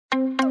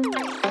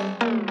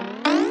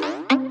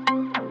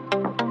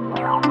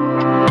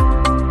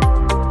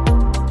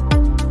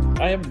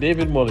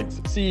David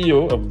Mullings,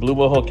 CEO of Blue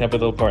Hall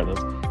Capital Partners,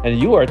 and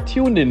you are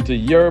tuned into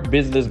Your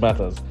Business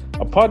Matters,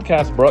 a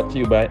podcast brought to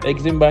you by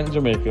Exim Bank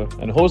Jamaica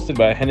and hosted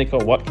by Henika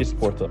Watkis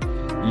Porter.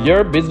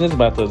 Your Business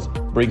Matters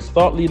brings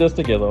thought leaders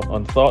together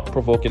on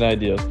thought-provoking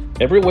ideas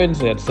every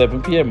Wednesday at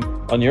 7 p.m.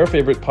 on your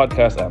favorite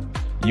podcast app.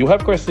 You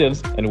have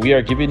questions, and we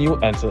are giving you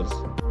answers.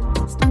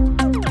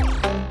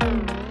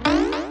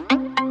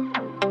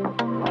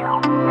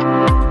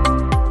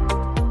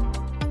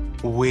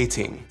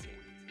 Waiting.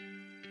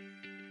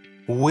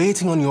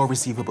 Waiting on your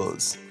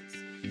receivables.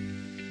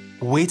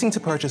 Waiting to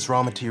purchase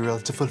raw material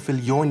to fulfill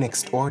your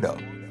next order.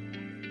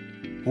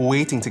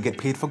 Waiting to get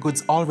paid for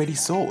goods already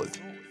sold.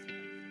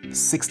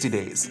 60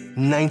 days,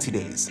 90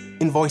 days,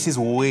 invoices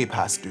way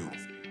past due.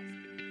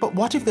 But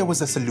what if there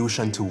was a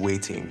solution to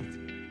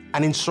waiting?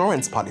 An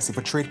insurance policy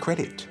for trade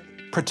credit,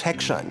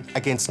 protection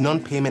against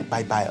non-payment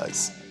by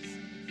buyers.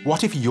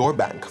 What if your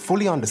bank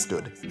fully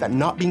understood that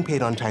not being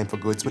paid on time for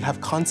goods would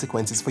have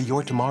consequences for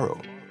your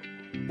tomorrow?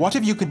 What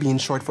if you could be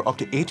insured for up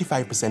to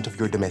 85% of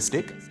your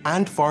domestic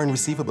and foreign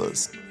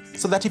receivables,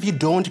 so that if you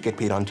don't get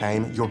paid on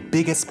time, your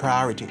biggest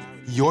priority,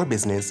 your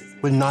business,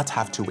 will not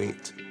have to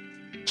wait?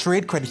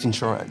 Trade credit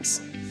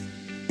insurance.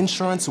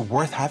 Insurance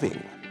worth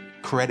having.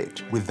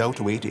 Credit without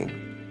waiting.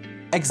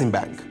 Exim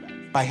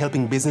Bank. By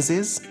helping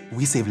businesses,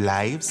 we save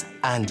lives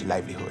and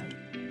livelihood.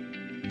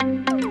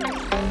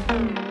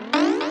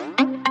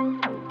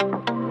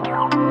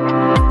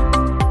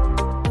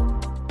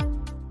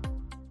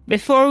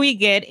 Before we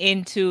get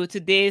into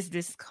today's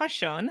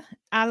discussion,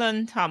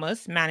 Alan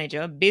Thomas,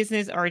 Manager,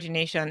 Business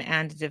Origination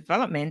and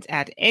Development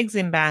at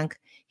Exim Bank,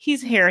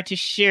 he's here to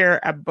share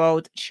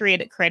about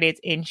trade credit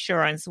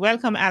insurance.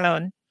 Welcome,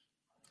 Alan.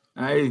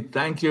 Hi,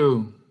 thank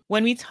you.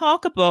 When we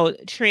talk about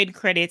trade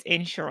credit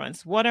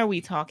insurance, what are we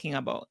talking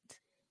about?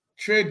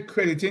 Trade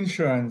credit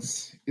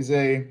insurance is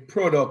a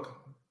product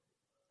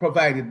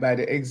provided by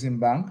the Exim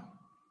Bank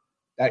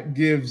that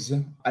gives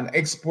an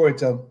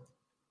exporter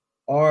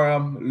or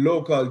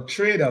local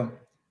trader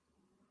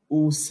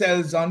who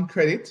sells on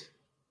credit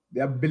the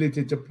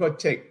ability to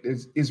protect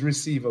his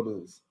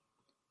receivables.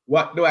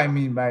 What do I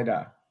mean by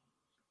that?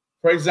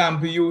 For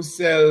example, you're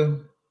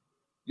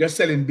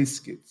selling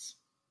biscuits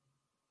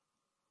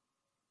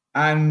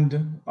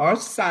or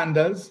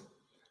sandals,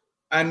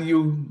 and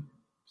you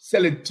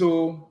sell it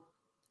to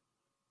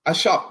a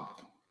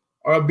shop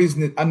or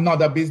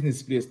another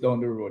business place down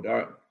the road.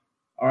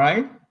 All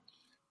right?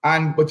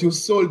 But you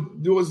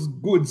sold those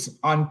goods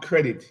on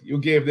credit. You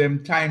gave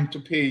them time to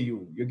pay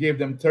you. You gave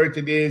them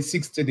 30 days,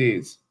 60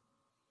 days.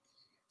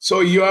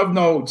 So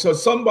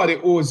somebody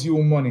owes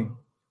you money,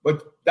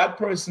 but that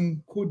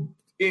person could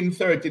in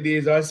 30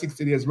 days or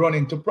 60 days run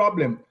into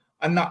problem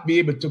and not be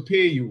able to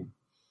pay you.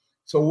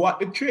 So what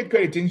the trade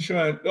credit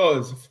insurance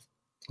does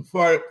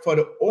for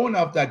the owner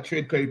of that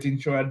trade credit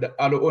insurance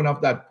or the owner of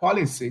that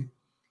policy,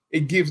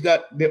 it gives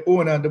the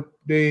owner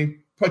the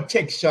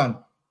protection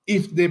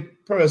if the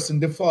person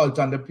defaults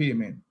on the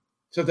payment.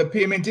 So if the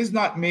payment is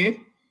not made,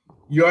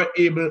 you're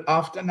able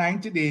after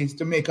 90 days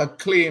to make a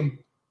claim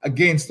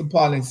against the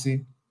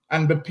policy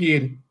and be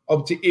paid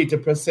up to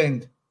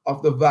 80%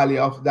 of the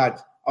value of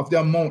the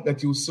amount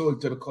that you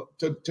sold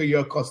to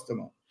your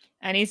customer.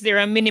 And is there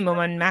a minimum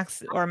and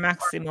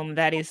maximum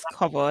that is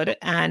covered?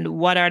 And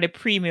what are the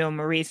premium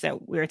rates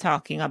that we're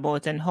talking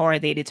about, and how are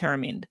they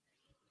determined?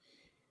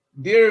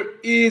 There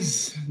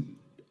is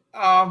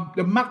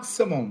the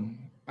maximum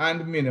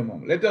and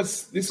minimum. Let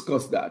us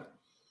discuss that.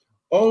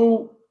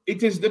 Oh,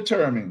 it is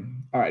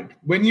determined. All right.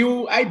 When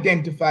you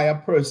identify a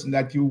person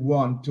that you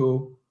want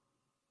to,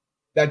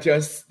 that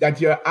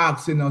you're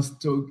asking us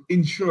to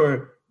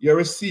insure your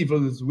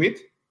receivables with,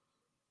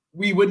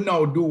 we would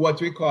now do what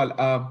we call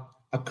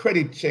a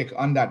credit check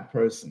on that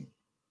person.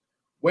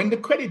 When the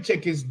credit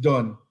check is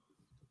done,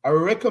 a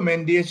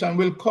recommendation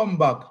will come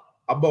back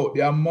about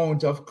the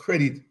amount of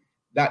credit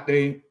that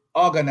the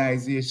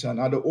organization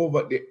or the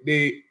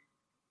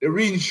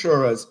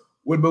reinsurers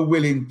will be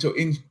willing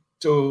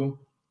to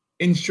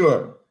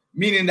insure,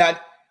 meaning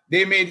that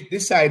they may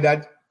decide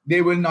that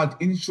they will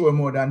not insure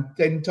more than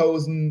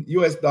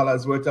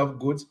 $10,000 worth of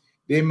goods.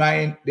 They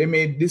may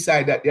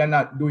decide that they are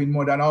not doing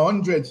more than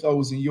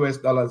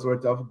 $100,000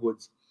 worth of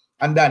goods,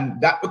 and then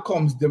that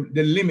becomes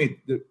the limit,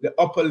 the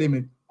upper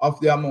limit of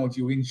the amount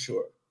you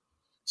insure.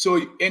 So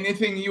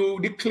anything you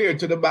declare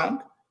to the bank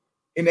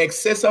in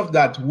excess of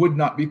that would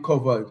not be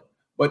covered,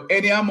 but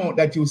any amount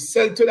that you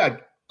sell to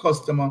that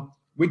customer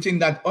within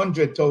that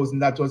 100,000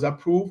 that was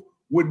approved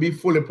would be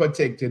fully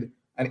protected.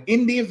 And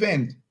in the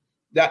event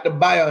that the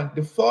buyer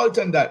defaults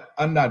on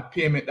that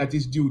payment that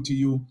is due to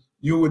you,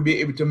 you will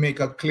be able to make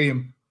a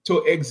claim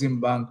to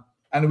Exim Bank,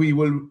 and we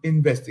will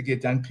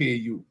investigate and pay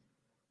you.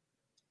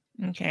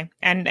 Okay.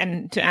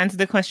 And to answer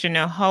the question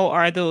now, how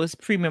are those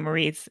premium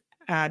rates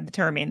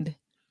determined?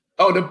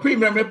 Oh, the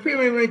premium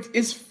rate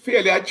is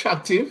fairly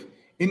attractive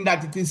in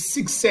that it is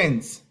 6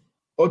 cents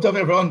out of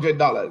every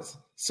 $100.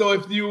 So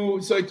if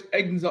you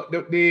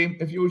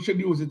should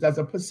use it as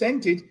a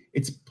percentage,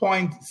 it's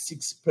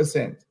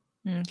 0.6%.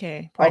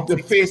 Okay. Of the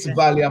face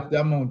value of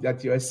the amount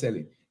that you are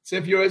selling. So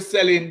if you're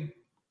selling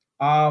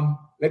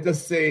let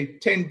us say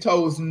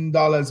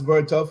 $10,000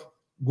 worth of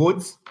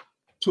goods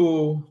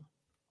to,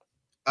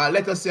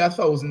 let us say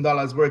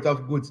 $1,000 worth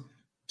of goods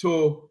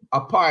to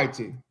a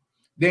party,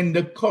 then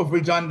the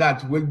coverage on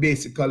that will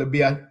basically be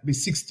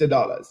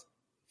 $60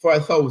 for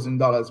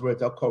 $1,000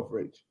 worth of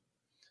coverage.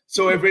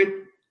 So every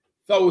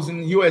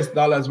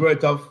 $1,000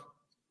 worth of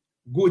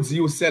goods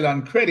you sell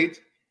on credit,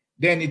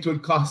 then it will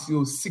cost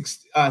you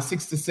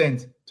 60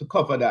 cents to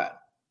cover that.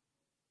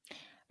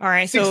 All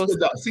right,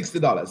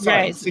 $60.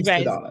 Sorry,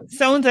 $60. Right.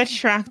 Sounds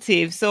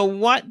attractive. So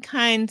what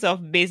kinds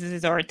of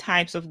businesses or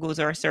types of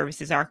goods or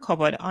services are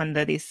covered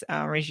under this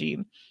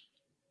regime?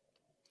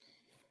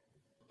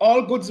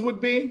 All goods would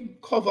be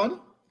covered, and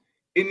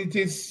it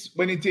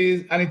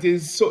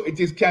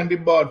can be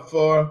bought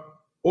for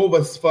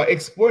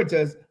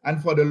exporters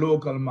and for the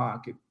local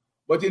market.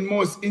 But in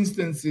most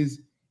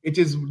instances, it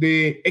is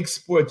the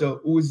exporter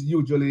who is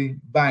usually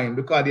buying,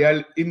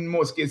 because in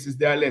most cases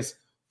they are less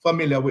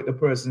familiar with the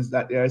persons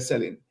that they are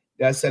selling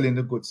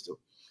the goods to.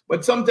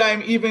 But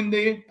sometimes even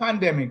the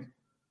pandemic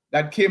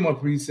that came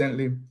up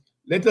recently,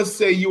 let us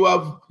say you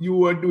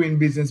were doing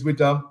business with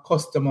a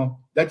customer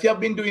that you have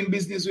been doing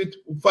business with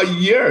for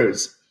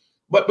years,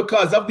 but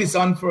because of this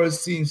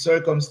unforeseen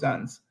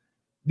circumstance,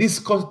 this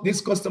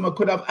customer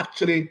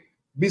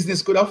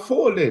business could have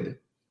folded,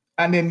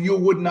 and then you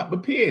would not be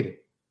paid.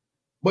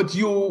 But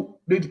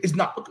it's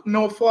not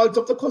no fault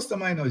of the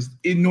customer, it's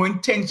no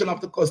intention of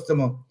the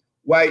customer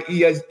why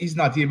he's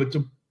not able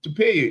to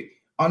pay you.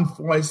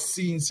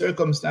 Unforeseen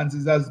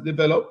circumstances has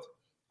developed,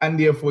 and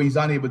therefore he's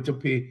unable to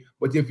pay.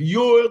 But if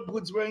your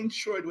goods were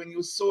insured when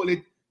you sold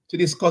it to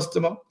this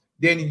customer,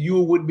 then you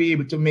would be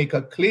able to make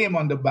a claim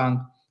on the bank.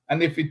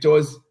 And if it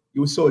was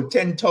you sold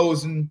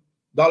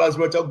 $10,000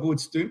 worth of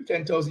goods to him,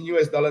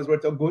 $10,000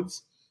 worth of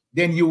goods,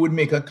 then you would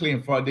make a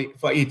claim for up to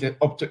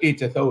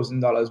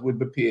 $80,000 would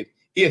be paid.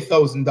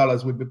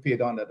 $8,000 would be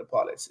paid under the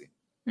policy.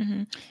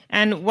 Mm-hmm.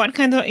 And what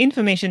kind of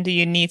information do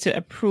you need to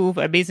approve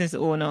a business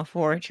owner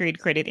for trade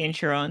credit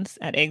insurance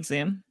at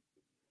Exim?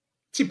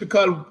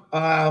 Typical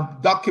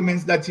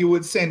documents that you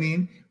would send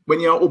in when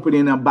you're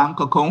opening a bank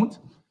account,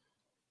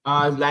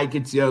 like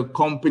it's your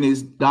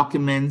company's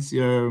documents.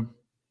 So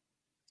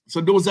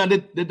those are the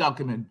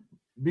documents,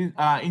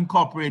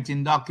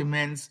 incorporating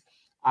documents,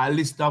 a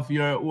list of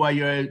who are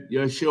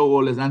your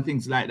shareholders and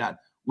things like that.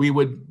 You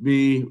would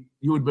be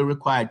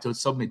required to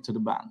submit to the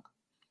bank.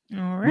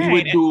 All right. We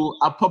would do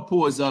a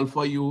proposal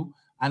for you,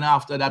 and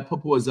after that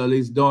proposal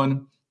is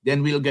done,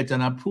 then we'll get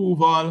an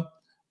approval,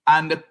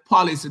 and the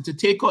policy, to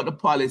take out the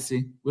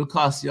policy, will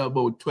cost you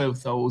about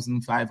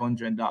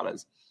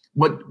 $12,500.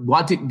 But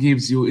what it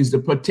gives you is the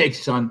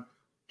protection,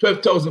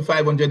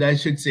 $12,500, I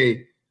should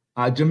say,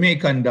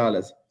 Jamaican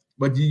dollars.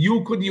 But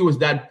you could use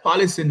that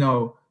policy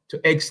now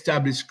to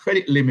establish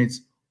credit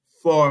limits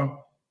for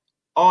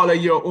all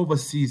of your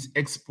overseas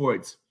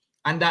exports.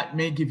 And that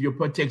may give you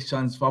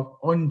protections for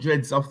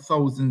hundreds of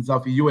thousands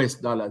of US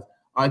dollars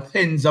or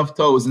tens of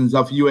thousands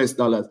of US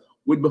dollars,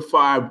 would be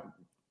far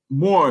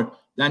more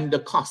than the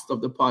cost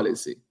of the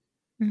policy.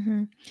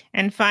 Mm-hmm.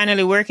 And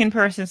finally, where can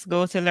persons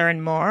go to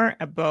learn more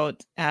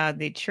about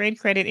the trade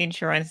credit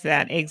insurance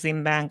that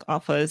Exim Bank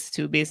offers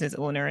to business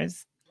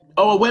owners?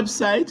 Our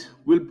website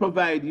will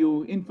provide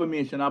you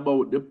information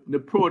about the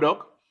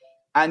product,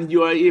 and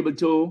you are able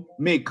to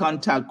make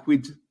contact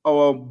with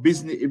our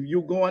business. If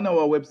you go on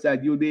our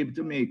website, you'll be able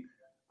to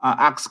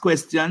ask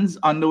questions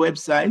on the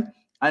website,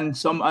 and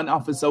an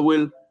officer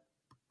will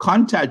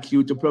contact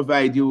you to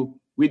provide you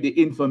with the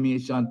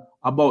information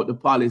about the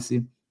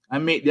policy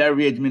and make the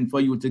arrangement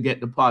for you to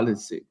get the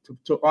policy,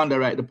 to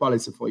underwrite the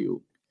policy for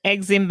you.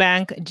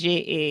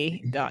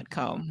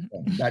 EximBankJA.com.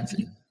 That's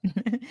it.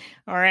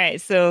 All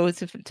right. So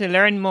to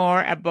learn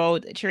more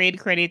about trade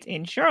credit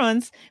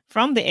insurance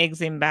from the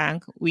Exim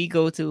Bank, we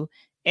go to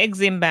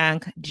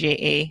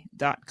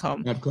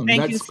EximBankJA.com.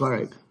 That's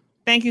correct.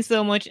 Thank you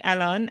so much,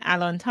 Alan.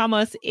 Alan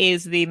Thomas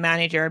is the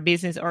Manager of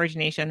Business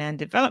Origination and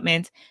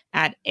Development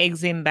at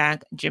Exim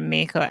Bank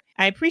Jamaica.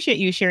 I appreciate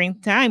you sharing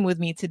time with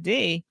me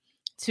today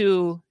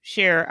to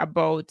share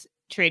about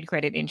trade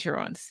credit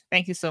insurance.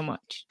 Thank you so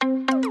much.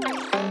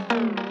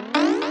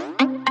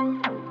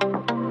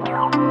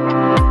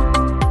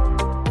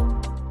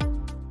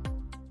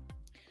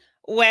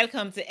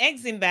 Welcome to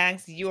Exim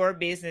Bank's Your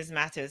Business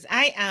Matters.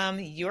 I am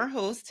your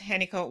host,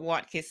 Henika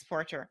Watkis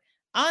Porter.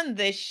 On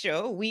this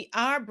show, we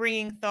are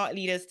bringing thought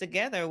leaders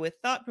together with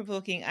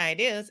thought-provoking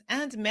ideas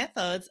and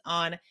methods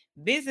on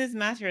business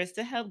matters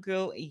to help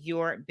grow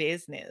your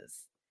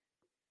business.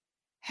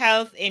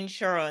 Health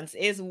insurance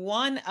is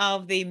one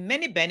of the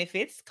many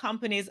benefits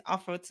companies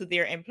offer to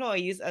their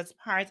employees as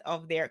part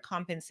of their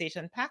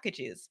compensation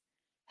packages.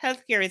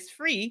 Healthcare is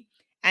free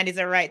and is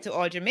a right to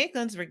all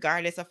Jamaicans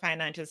regardless of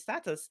financial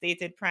status,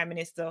 stated Prime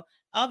Minister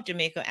of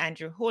Jamaica,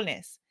 Andrew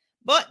Holness.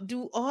 But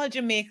do all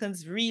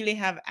Jamaicans really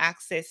have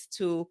access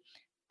to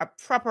a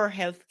proper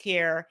health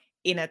care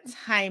in a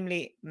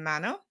timely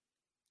manner?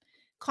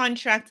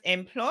 Contract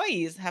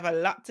employees have a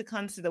lot to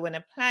consider when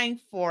applying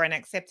for and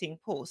accepting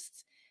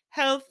posts.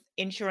 health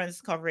insurance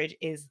coverage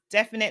is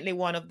definitely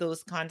one of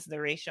those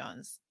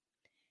considerations.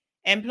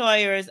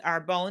 Employers are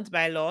bound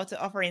by law to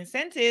offer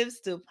incentives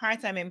to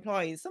part-time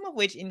employees, some of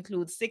which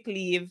include sick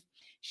leave,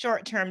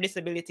 short-term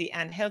disability,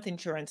 and health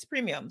insurance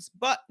premiums.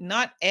 But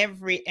not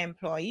every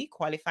employee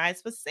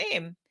qualifies for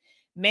same.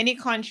 Many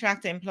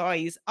contract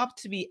employees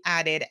opt to be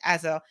added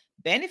as a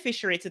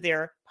beneficiary to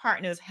their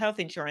partner's health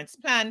insurance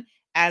plan,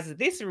 as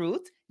this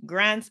route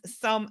grants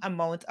some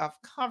amount of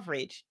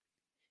coverage.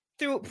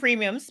 Through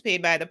premiums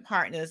paid by the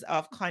partners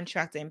of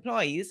contract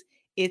employees,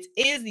 it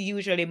is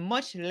usually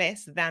much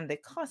less than the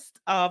cost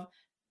of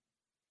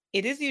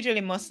it is usually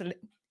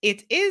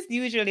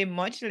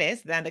much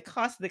less than the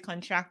cost the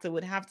contractor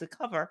would have to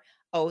cover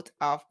out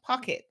of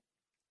pocket.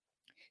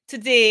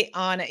 Today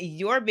on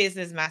Your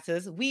Business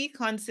Matters, we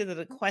consider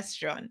the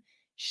question: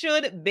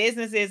 should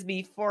businesses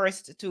be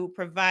forced to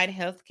provide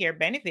healthcare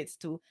benefits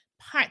to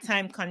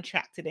part-time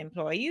contracted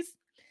employees?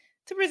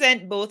 To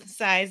present both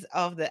sides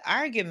of the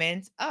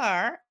argument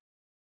are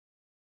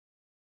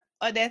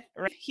Odette,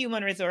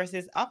 Human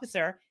Resources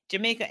Officer,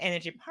 Jamaica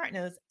Energy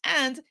Partners,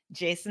 and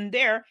Jason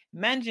Dare,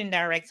 Managing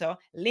Director,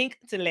 Link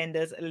to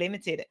Lenders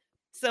Limited.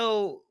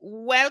 So,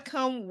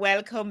 welcome,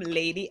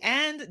 lady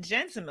and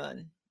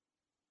gentlemen.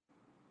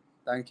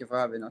 Thank you for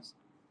having us.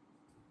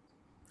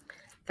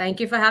 Thank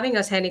you for having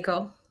us,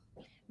 Heniko.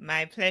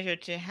 My pleasure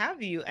to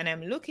have you, and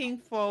I'm looking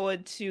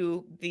forward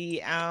to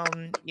the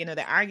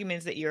the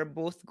arguments that you're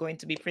both going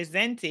to be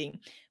presenting.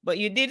 But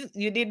you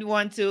did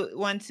want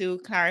to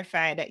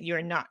clarify that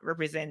you're not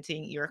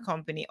representing your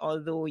company,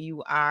 although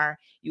you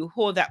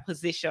hold that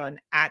position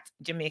at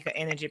Jamaica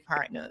Energy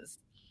Partners.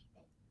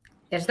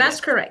 Yes,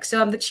 that's correct.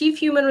 So I'm the Chief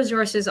Human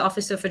Resources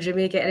Officer for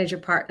Jamaica Energy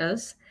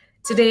Partners.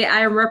 Today I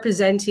am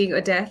representing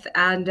Odette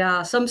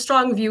and some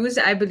strong views,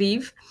 I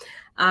believe,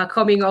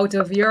 coming out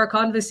of your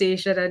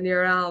conversation and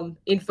your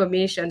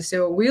information.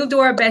 So we'll do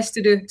our best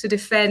to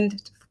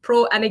defend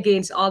pro and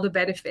against all the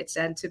benefits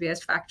and to be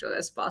as factual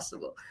as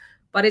possible.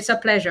 But it's a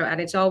pleasure,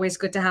 and it's always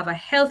good to have a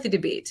healthy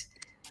debate.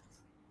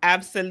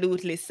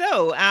 Absolutely.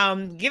 So,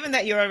 given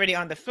that you're already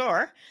on the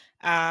floor,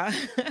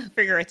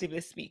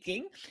 figuratively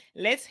speaking,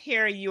 let's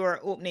hear your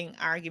opening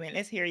argument.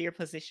 Let's hear your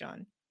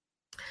position.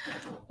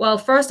 Well,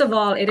 first of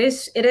all, it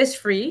is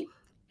free.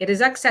 It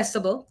is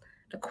accessible.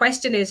 The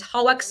question is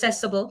how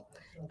accessible,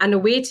 and the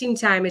waiting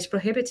time is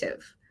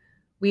prohibitive.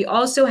 We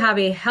also have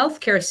a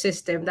healthcare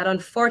system that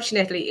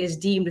unfortunately is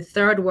deemed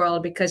third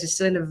world because it's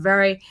still in the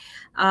very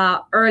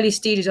early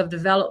stages of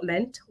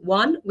development.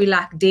 One, we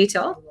lack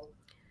data.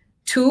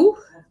 Two,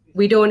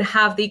 we don't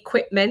have the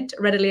equipment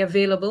readily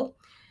available.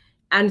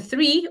 And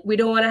three, we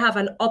don't want to have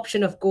an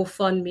option of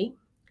GoFundMe.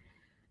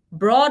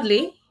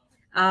 Broadly,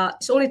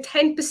 it's only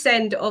 10 to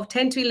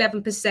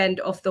 11%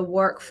 of the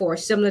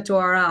workforce, similar to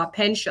our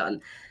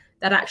pension,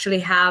 that actually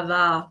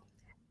have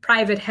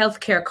private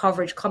healthcare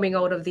coverage coming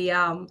out of the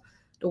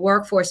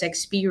workforce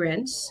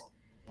experience.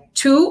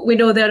 Two, we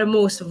know they're the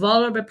most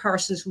vulnerable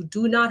persons who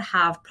do not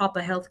have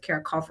proper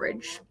healthcare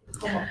coverage.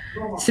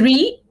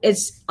 Three,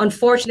 it's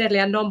unfortunately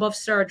a number of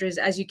surgeries,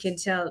 as you can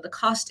tell, the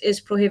cost is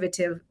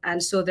prohibitive,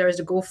 and so there is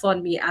a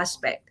GoFundMe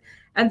aspect.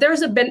 And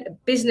there's a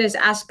business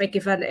aspect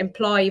if an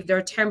employee, if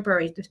they're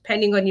temporary,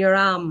 depending on your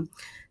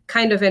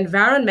kind of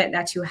environment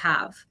that you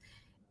have.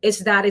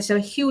 It's a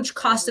huge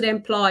cost to the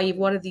employee if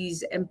one of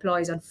these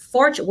employees,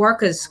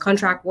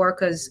 contract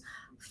workers,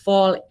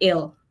 fall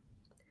ill.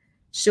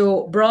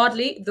 So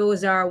broadly,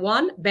 those are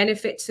one,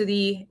 benefit to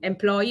the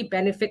employee,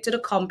 benefit to the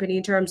company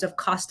in terms of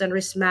cost and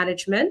risk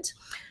management.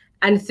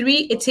 And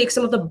three, it takes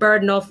some of the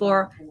burden off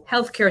our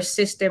healthcare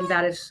system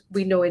that is,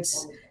 we know it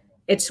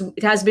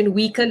has been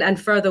weakened and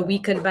further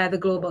weakened by the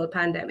global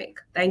pandemic.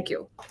 Thank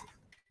you.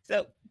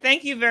 So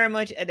thank you very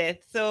much,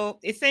 Odette. So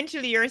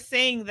essentially, you're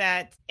saying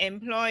that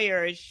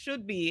employers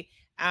should be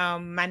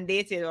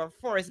mandated or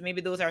forced, maybe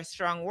those are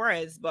strong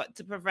words, but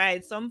to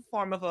provide some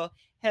form of a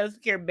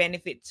healthcare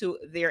benefit to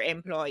their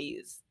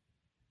employees.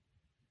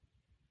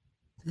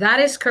 That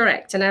is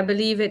correct. And I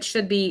believe it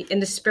should be in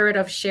the spirit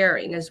of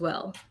sharing as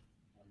well.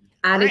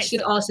 And it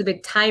should also be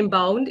time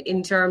bound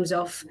in terms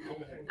of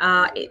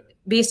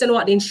based on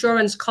what the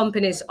insurance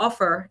companies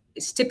offer.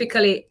 It's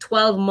typically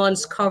 12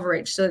 months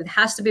coverage. So it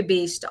has to be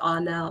based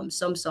on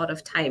some sort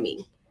of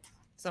timing.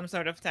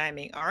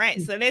 All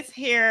right. So let's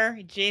hear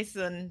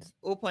Jason's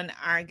opening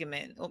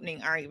argument.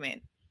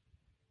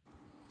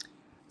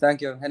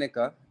 Thank you,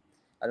 Heniko.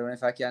 I don't know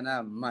if I can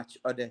match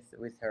Odette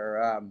with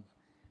her,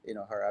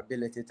 her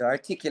ability to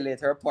articulate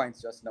her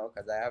points just now,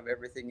 because I have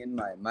everything in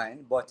my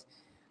mind. But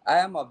I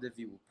am of the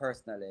view,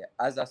 personally,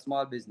 as a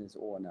small business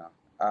owner,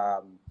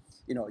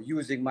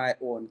 using my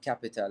own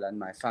capital and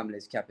my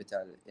family's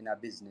capital in a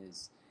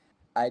business,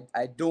 I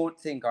don't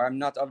think, or I'm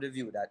not of the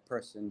view that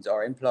persons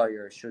or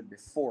employers should be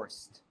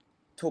forced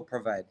to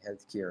provide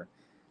healthcare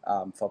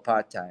for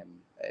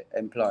part-time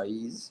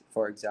employees,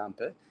 for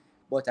example.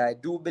 But I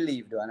do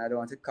believe, though, and I don't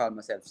want to call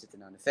myself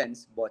sitting on the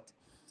fence, but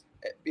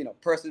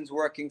persons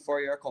working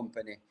for your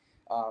company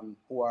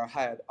who are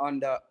hired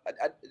under,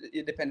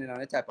 depending on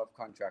the type of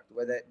contract,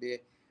 whether it be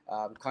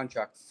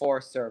contract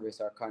for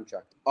service or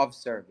contract of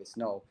service.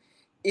 Now,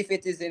 if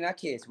it is in a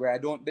case where I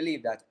don't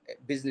believe that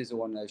business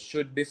owners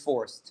should be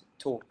forced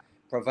to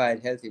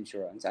provide health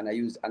insurance, and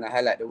I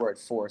highlight the word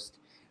forced,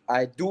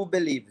 I do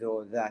believe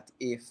though that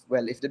if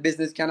the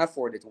business can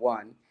afford it,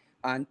 one,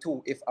 and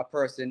two, if a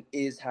person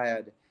is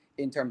hired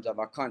in terms of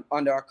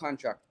under a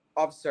contract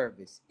of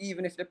service,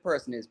 even if the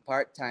person is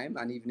part-time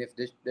and even if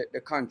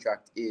the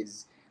contract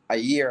is a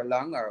year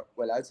long, or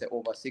I'd say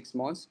over 6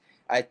 months,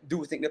 I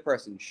do think the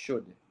person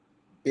should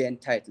be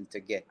entitled to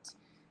get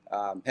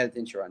health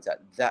insurance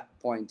at that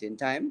point in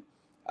time.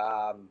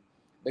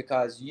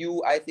 Because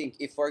I think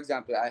if, for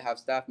example, I have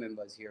staff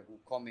members here who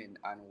come in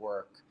and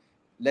work,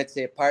 let's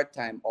say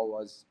part-time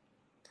hours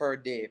per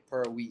day,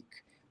 per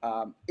week,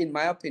 in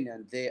my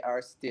opinion, they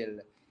are still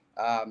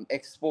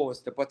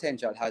exposed to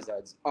potential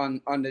hazards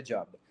on the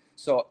job.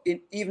 So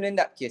even in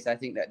that case, I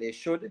think that they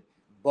should.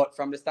 But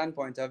from the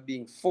standpoint of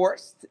being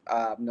forced,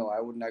 no,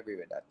 I wouldn't agree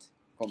with that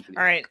completely.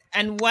 All right.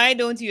 And why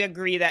don't you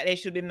agree that they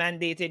should be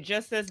mandated,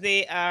 just as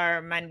they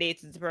are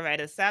mandated to provide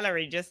a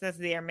salary, just as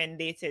they are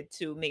mandated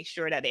to make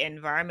sure that the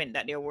environment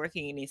that they're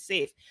working in is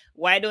safe?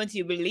 Why don't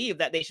you believe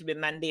that they should be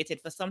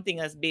mandated for something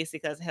as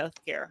basic as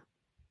healthcare?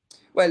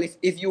 Well,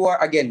 if you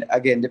are,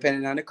 again,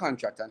 depending on the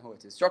contract and how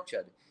it is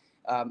structured,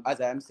 as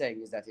I am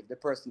saying, is that if the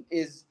person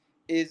is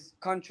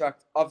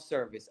contract of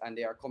service and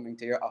they are coming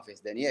to your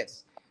office, then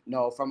yes.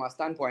 Now, from a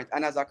standpoint,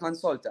 and as a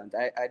consultant,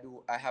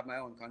 I have my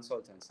own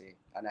consultancy,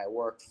 and I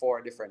work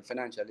for different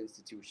financial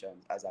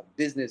institutions as a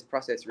business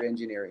process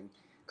reengineering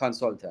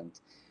consultant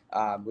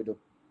with the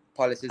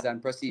policies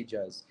and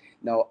procedures.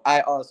 Now,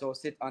 I also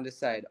sit on the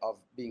side of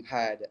being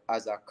hired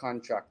as a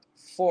contract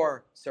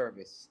for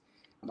service.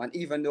 And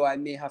even though I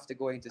may have to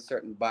go into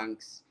certain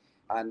banks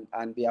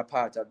and be a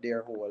part of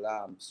their whole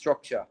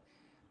structure,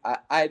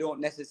 I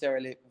don't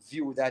necessarily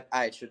view that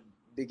I should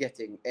be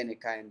getting any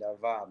kind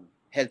of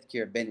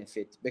healthcare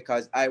benefit,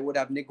 because I would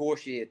have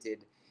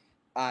negotiated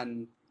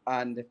and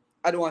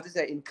I don't want to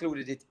say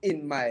included it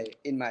in my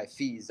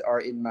fees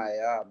or in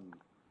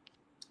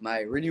my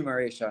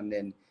remuneration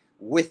then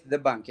with the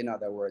bank, in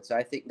other words. So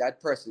I think that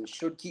person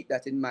should keep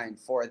that in mind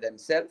for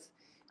themselves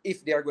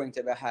if they are going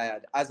to be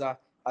hired as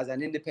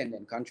an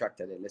independent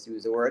contractor, then let's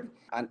use the word,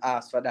 and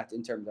ask for that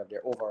in terms of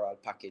their overall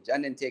package,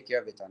 and then take care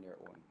of it on their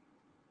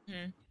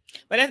own.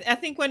 But I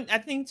think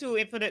too,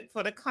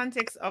 for the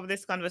context of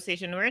this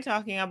conversation, we're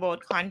talking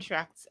about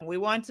contracts. We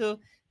want to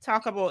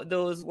talk about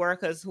those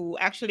workers who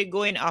actually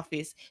go in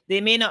office.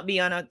 They may not be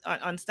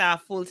on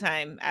staff full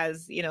time,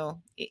 as you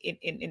know,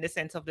 in the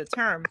sense of the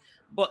term,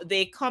 but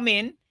they come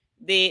in,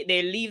 they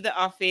leave the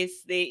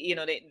office, they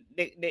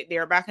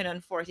are backing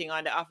and forthing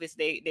on the office.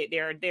 They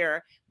are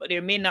there, but they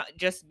may not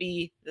just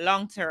be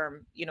long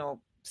term,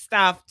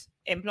 staffed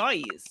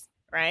employees.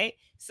 Right.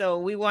 So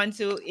we want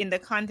to, in the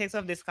context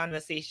of this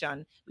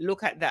conversation,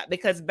 look at that,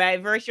 because by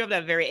virtue of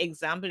that very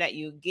example that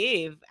you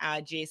gave,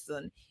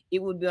 Jason,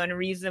 it would be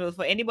unreasonable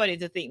for anybody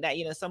to think that,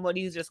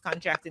 somebody who's just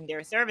contracting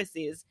their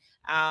services,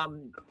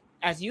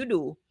 as you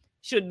do,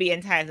 should be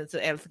entitled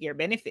to healthcare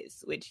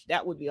benefits, which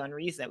that would be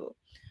unreasonable.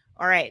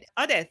 All right.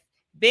 Odeth,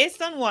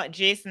 based on what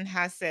Jason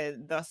has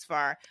said thus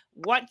far,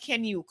 what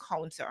can you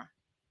counter?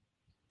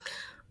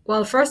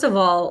 Well, first of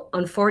all,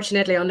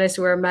 unfortunately, unless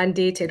we're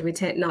mandated, we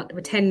tend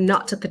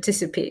not to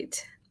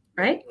participate,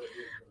 right?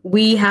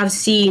 We have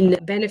seen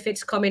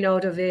benefits coming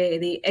out of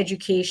the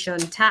education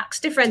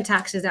tax, different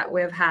taxes that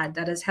we've had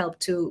that has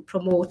helped to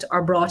promote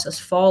or brought us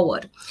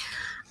forward.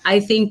 I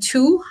think,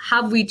 too,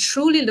 have we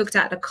truly looked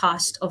at the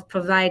cost of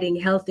providing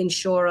health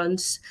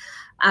insurance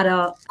at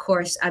a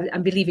course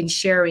and believe in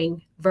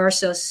sharing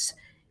versus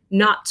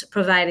not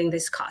providing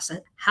this cost?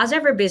 Has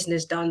every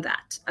business done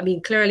that? I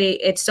mean,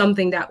 clearly it's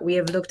something that we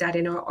have looked at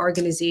in our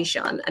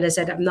organization. And as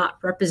I said, I'm not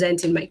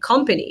representing my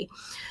company,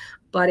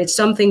 but it's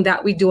something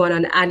that we do on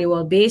an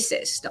annual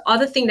basis. The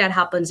other thing that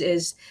happens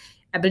is,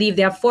 I believe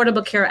the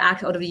Affordable Care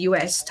Act out of the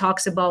US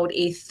talks about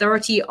a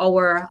 30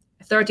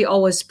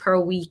 hours per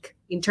week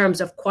in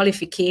terms of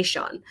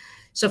qualification.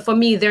 So for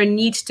me, there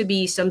needs to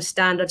be some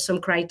standards,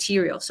 some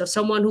criteria. So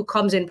someone who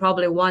comes in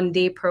probably 1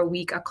 day per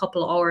week, a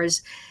couple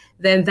hours,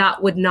 then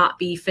that would not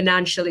be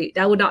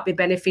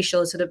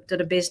beneficial to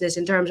the business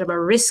in terms of a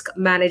risk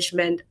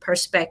management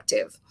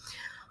perspective.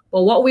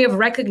 Well, what we have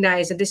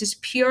recognized, and this is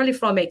purely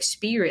from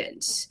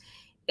experience,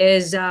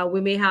 is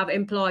we may have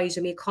employees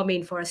who may come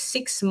in for a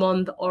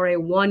 6-month or a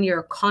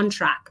 1-year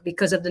contract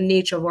because of the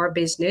nature of our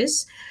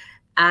business,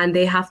 and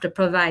they have to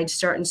provide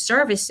certain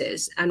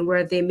services, and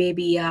where they may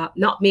be,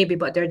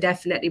 but they're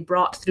definitely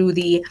brought through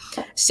the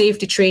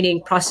safety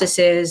training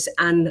processes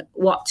and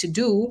what to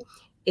do,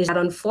 is that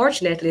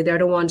unfortunately they're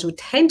the ones who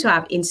tend to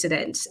have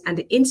incidents, and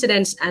the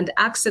incidents and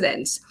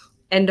accidents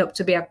end up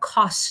to be a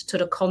cost to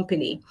the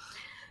company.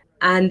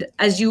 And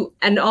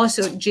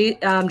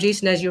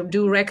Jason, as you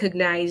do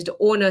recognize, the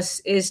onus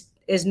is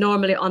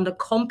normally on the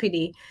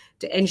company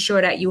to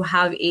ensure that you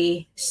have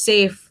a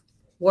safe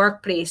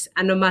workplace.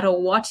 And no matter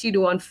what you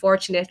do,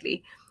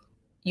 unfortunately,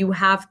 you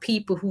have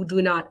people who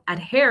do not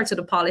adhere to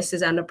the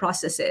policies and the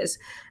processes,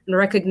 and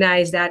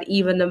recognize that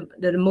even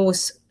the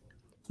most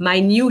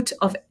minute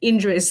of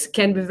injuries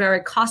can be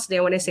very costly.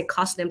 And when I say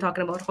costly, I'm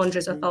talking about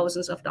hundreds of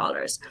thousands of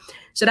dollars.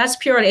 So that's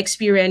purely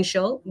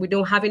experiential. We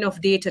don't have enough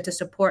data to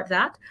support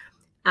that.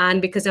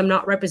 And because I'm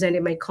not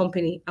representing my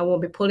company, I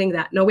won't be pulling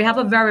that. Now, we have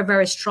a very,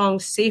 very strong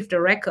safety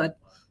record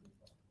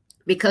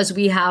because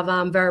we have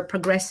very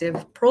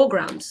progressive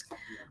programs.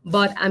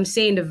 But I'm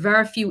saying the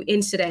very few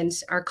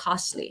incidents are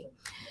costly.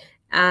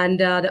 And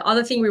the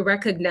other thing we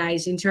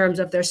recognize in terms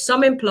of there's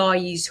some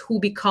employees who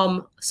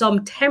become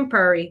some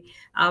temporary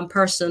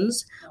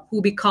persons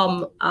who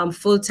become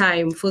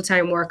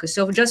full-time workers.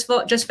 So just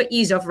for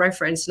ease of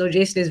reference,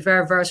 Jason is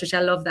very versed, which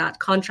I love that,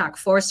 contract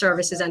for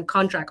services and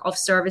contract of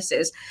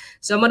services.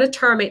 So I'm going to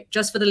term it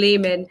just for the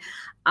layman,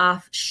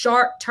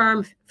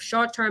 short-term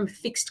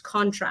fixed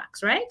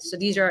contracts, right? So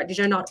these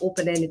are not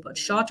open-ended, but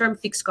short-term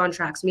fixed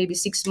contracts, maybe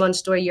 6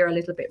 months to a year, a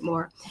little bit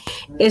more.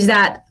 Is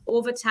that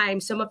over time,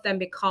 some of them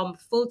become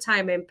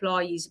full-time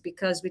employees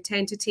because we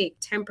tend to take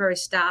temporary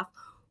staff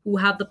who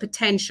have the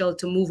potential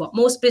to move up.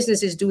 Most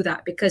businesses do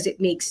that because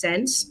it makes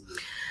sense.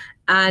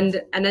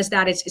 And as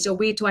that, it's a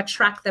way to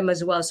attract them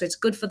as well. So it's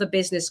good for the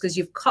business because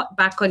you've cut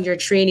back on your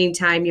training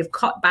time, you've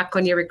cut back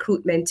on your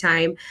recruitment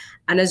time,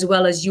 and as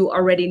well as you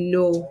already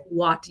know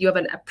you have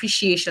an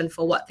appreciation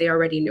for what they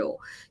already know.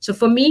 So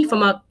for me,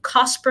 from a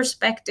cost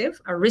perspective,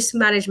 a risk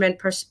management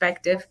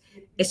perspective,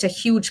 it's a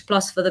huge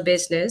plus for the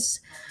business.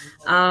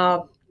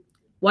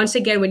 Once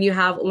again, when you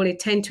have only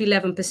 10 to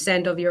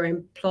 11% of your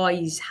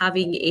employees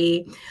having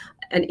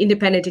an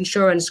independent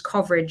insurance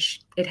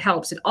coverage, it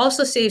helps. It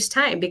also saves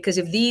time because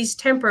if these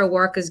temporary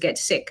workers get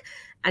sick,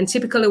 and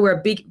typically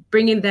we're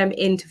bringing them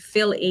in to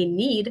fill a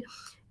need,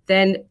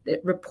 then the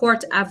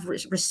report I've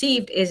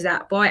received is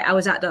that, boy, I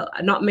was at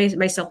not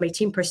myself, my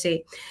team per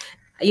se,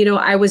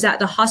 I was at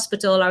the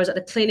hospital, I was at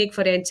the clinic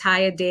for the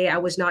entire day. I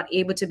was not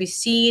able to be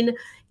seen.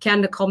 Can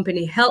the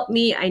company help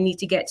me? I need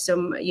to get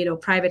some,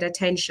 private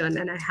attention,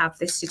 and I have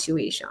this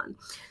situation.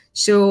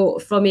 So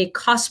from a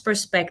cost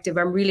perspective,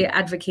 I'm really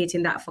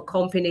advocating that for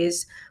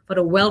companies, for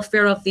the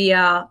welfare of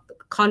the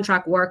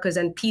contract workers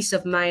and peace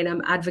of mind.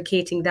 I'm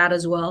advocating that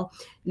as well,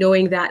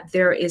 knowing that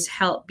there is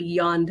help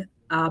beyond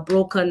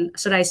broken,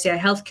 so I say, a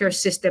healthcare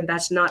system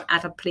that's not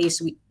at a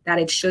place that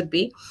it should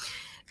be.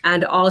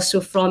 And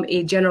also from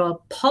a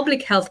general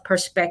public health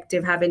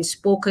perspective, having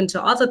spoken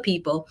to other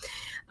people,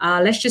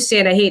 let's just say,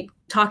 and I hate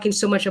talking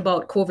so much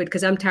about COVID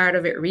because I'm tired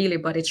of it really,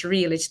 but it's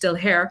real, it's still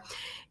here,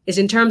 is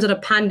in terms of the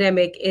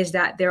pandemic, is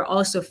that they're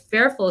also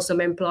fearful, some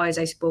employees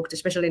I spoke to,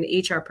 especially in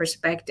the HR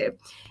perspective,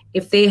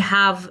 if they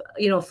have,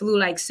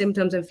 flu-like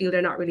symptoms and feel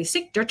they're not really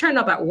sick, they're turned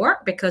up at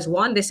work because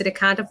one, they say they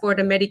can't afford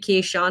the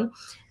medication,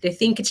 they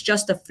think it's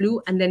just a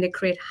flu, and then they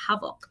create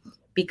havoc.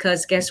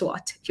 Because guess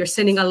what? You're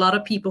sending a lot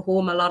of people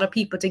home, a lot of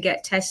people to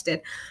get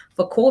tested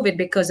for COVID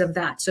because of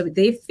that. So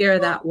they fear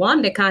that,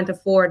 one, they can't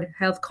afford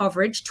health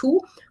coverage. Two,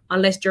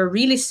 unless they're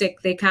really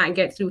sick, they can't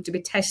get through to be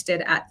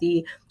tested at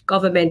the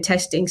government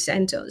testing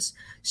centers.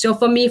 So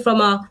for me, from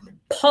a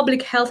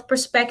public health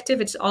perspective,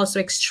 it's also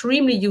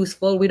extremely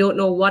useful. We don't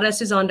know what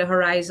else is on the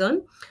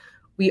horizon.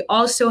 We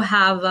also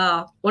have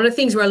one of the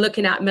things we're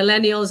looking at,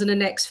 millennials in the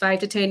next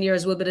 5 to 10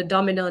 years will be the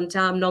dominant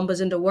numbers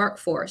in the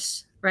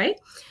workforce, right?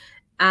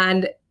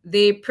 And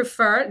they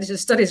prefer, the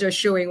studies are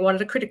showing, one of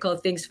the critical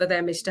things for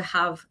them is to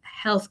have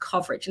health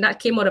coverage. And that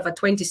came out of a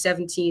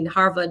 2017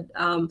 Harvard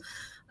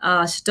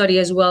study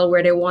as well,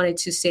 where they wanted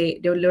to say,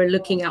 they were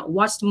looking at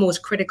what's the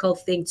most critical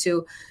thing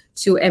to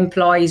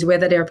employees,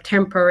 whether they're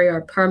temporary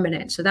or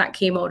permanent. So that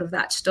came out of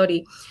that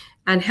study.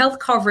 And health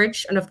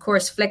coverage, and of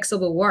course,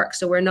 flexible work.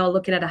 So we're now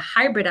looking at a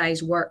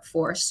hybridized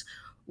workforce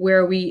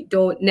where we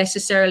don't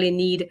necessarily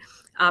need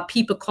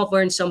people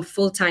covering some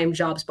full-time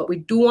jobs, but we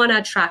do want to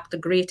attract the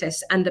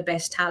greatest and the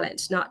best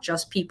talents, not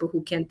just people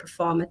who can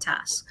perform a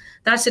task.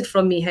 That's it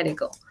from me,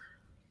 Heniko.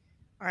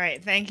 All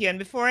right, thank you. And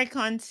before I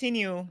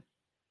continue,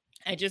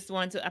 I just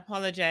want to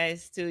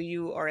apologize to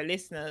you, our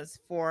listeners,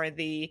 for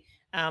the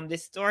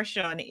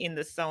distortion in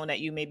the sound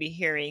that you may be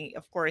hearing.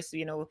 Of course,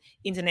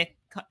 internet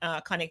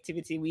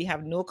connectivity, we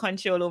have no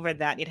control over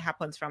that. It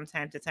happens from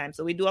time to time.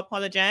 So we do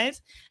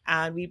apologize,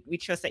 and we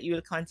trust that you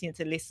will continue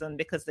to listen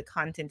because the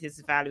content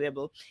is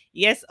valuable.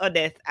 Yes,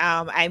 Odette,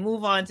 I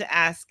move on to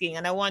asking,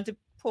 and I want to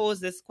pose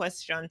this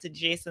question to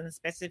Jason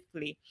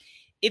specifically.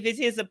 If it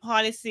is a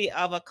policy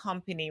of a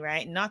company,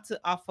 right, not to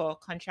offer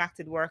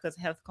contracted workers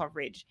health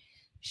coverage,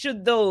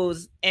 should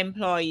those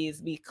employees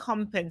be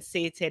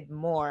compensated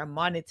more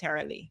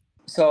monetarily?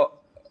 So,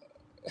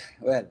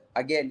 well,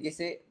 again, you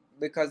see,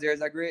 because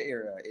there's a gray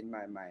area in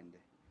my mind,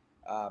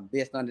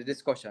 based on the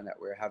discussion that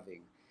we're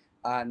having,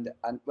 and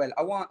well,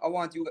 I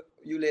want you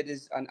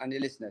ladies and the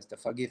listeners to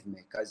forgive me,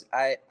 because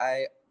I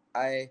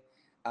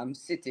am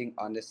sitting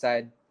on the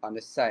side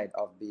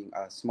of being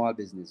a small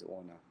business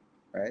owner,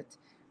 right?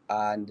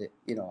 And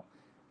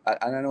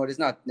and I know it's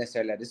not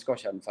necessarily a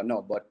discussion for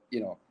now, but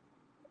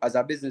as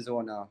a business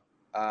owner,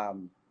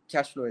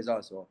 cash flow is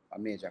also a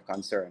major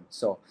concern.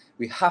 So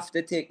we have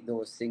to take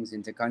those things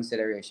into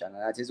consideration.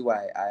 And that is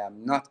why I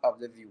am not of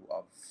the view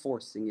of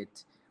forcing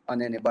it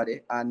on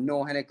anybody. And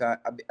no, Heneka,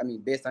 I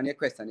mean, based on your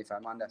question, if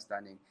I'm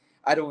understanding,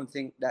 I don't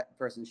think that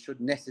person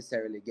should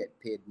necessarily get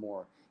paid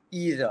more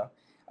either,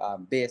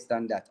 based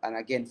on that. And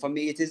again, for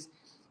me, it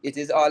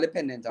is all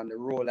dependent on the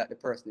role that the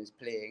person is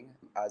playing.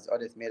 As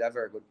Odette made a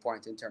very good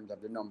point in terms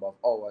of the number of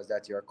hours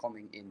that you're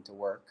coming into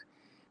work.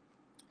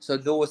 So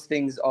those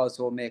things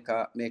also make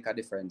a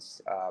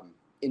difference,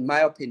 in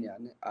my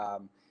opinion.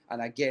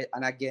 And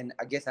again,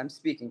 I guess I'm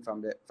speaking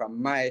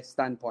from my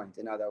standpoint.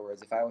 In other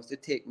words, if I was to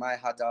take my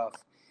hat off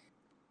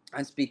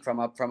and speak from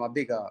a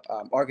bigger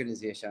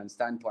organization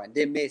standpoint,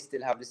 they may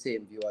still have the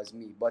same view as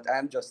me, but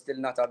I'm just still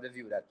not of the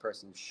view that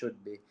persons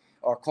should be,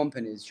 or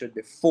companies should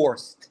be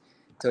forced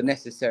to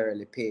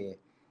necessarily pay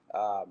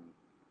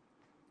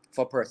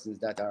for persons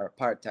that are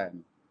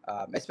part-time,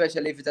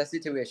 especially if it's a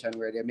situation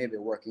where they may be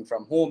working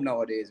from home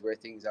nowadays, where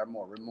things are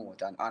more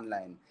remote and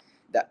online,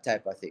 that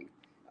type of thing.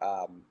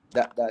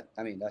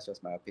 That's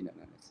just my opinion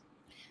on it.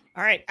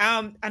 All right.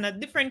 And a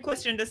different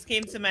question just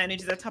came to mind,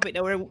 which is a topic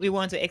that we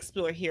want to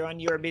explore here on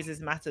Your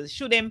Business Matters.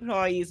 Should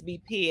employees be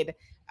paid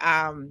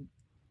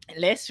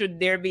less?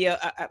 Should there be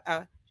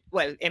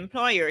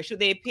employer, should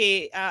they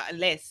pay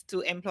less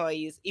to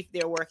employees if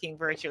they're working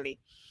virtually?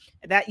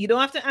 That you don't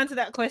have to answer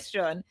that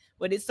question,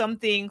 but it's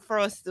something for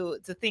us to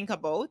think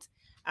about.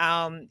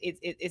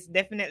 It's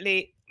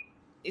definitely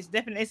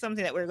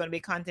something that we're going to be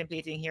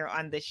contemplating here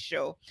on this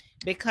show,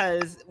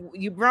 because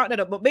you brought that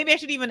up. But maybe I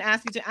should even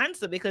ask you to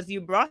answer, because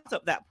you brought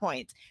up that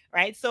point,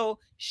 right? So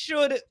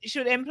should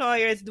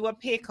employers do a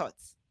pay cut?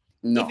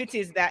 No. If it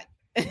is that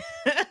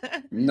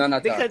none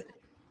at all.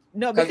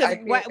 No, because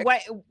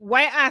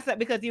why ask that?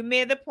 Because you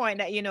made the point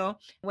that,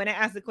 when I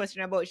asked the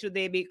question about should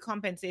they be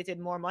compensated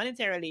more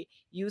monetarily,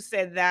 you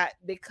said that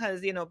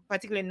because,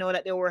 particularly know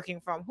that they're working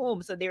from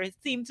home. So there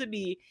seemed to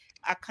be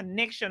a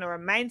connection or a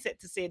mindset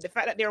to say the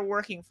fact that they're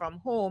working from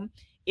home,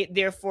 it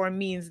therefore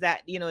means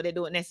that, they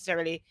don't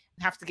necessarily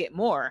have to get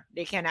more.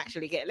 They can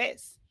actually get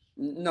less.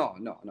 No.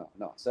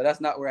 So that's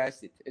not where I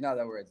sit. In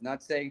other words,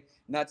 not saying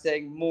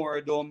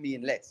more don't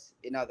mean less.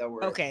 In other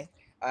words, okay.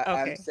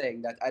 I'm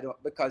saying that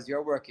because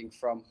you're working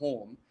from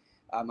home,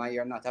 and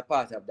you're not a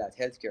part of that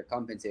healthcare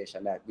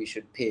compensation, that we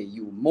should pay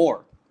you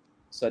more.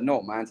 So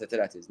no, my answer to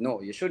that is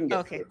no, you shouldn't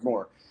get paid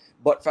more.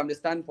 But from the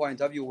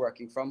standpoint of you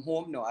working from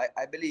home, no,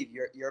 I believe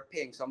you're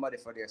paying somebody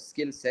for their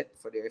skill set,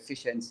 for their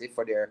efficiency,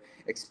 for their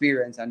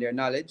experience and their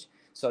knowledge.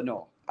 So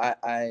no,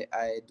 I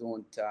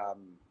don't.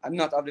 I'm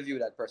not of the view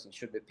that person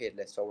should be paid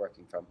less for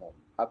working from home.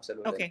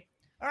 Absolutely. Okay.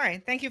 All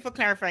right. Thank you for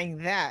clarifying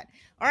that.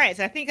 All right.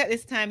 So I think at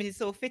this time it is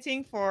so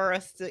fitting for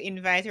us to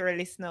invite our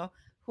listener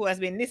who has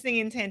been listening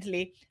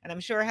intently, and I'm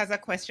sure has a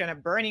question, a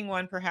burning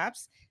one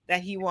perhaps,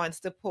 that he wants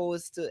to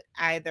pose to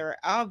either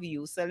of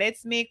you. So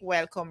let's make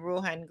welcome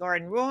Rohan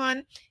Gordon.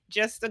 Rohan,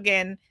 just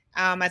again,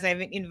 as I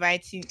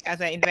invite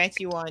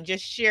you on,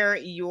 just share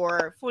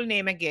your full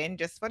name again,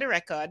 just for the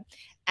record,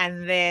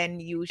 and then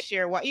you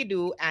share what you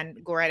do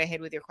and go right ahead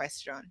with your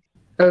question.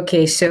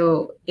 Okay,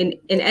 so in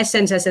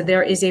essence, I said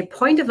there is a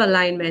point of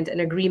alignment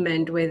and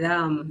agreement with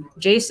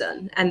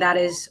Jason, and that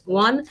is,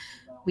 one,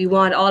 we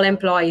want all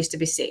employees to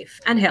be safe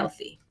and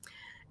healthy.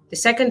 The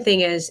second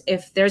thing is,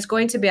 if there's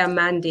going to be a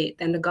mandate,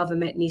 then the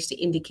government needs to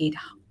indicate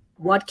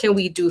what can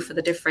we do for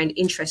the different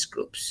interest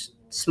groups,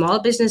 small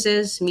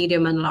businesses,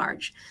 medium and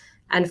large.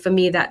 And for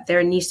me, that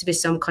there needs to be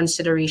some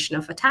consideration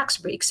of a tax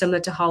break,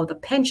 similar to how the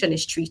pension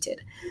is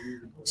treated.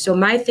 So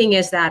my thing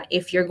is that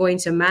if you're going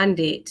to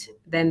mandate,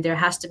 then there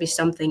has to be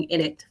something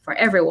in it for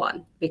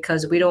everyone,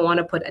 because we don't want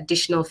to put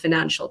additional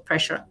financial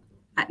pressure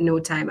at no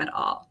time at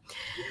all.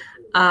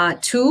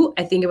 Two,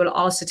 I think it will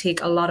also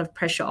take a lot of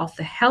pressure off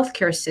the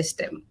healthcare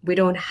system. We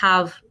don't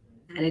have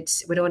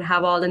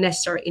all the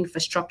necessary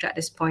infrastructure at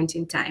this point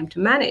in time to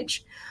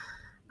manage.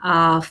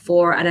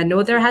 And I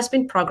know there has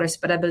been progress,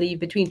 but I believe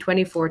between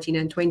 2014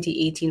 and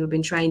 2018, we've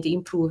been trying to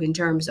improve in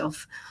terms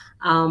of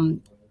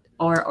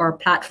our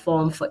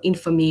platform for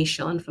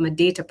information from a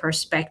data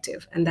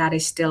perspective, and that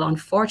is still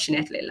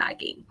unfortunately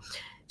lagging.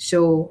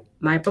 So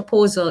my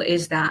proposal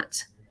is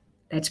that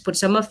let's put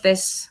some of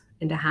this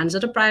in the hands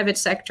of the private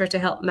sector to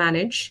help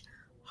manage.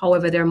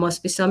 However, there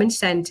must be some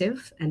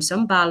incentive and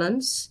some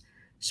balance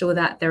so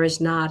that there is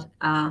not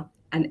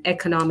an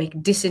economic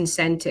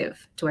disincentive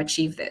to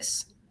achieve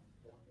this.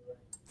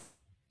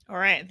 All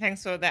right.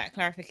 Thanks for that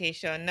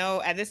clarification.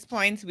 Now, at this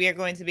point, we are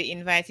going to be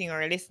inviting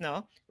our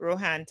listener,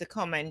 Rohan, to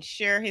come and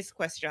share his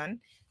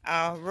question.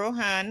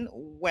 Rohan,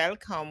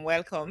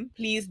 welcome.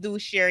 Please do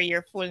share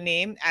your full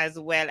name as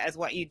well as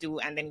what you do,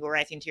 and then go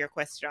right into your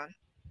question.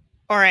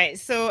 All right.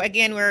 So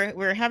again,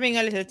 we're having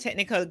a little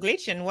technical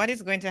glitch, and what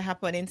is going to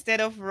happen,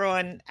 instead of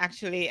Rohan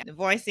actually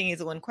voicing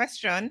his own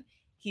question,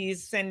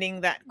 he's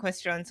sending that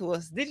question to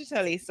us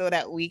digitally so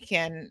that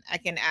I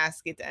can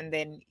ask it, and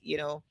then,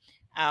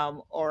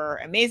 our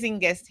amazing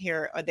guest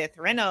here, Odette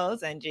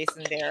Reynolds and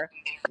Jason there,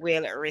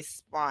 will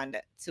respond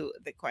to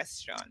the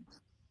question.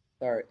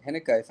 Sorry,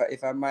 Henneke,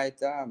 if I might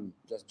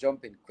just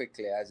jump in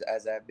quickly,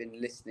 as I've been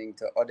listening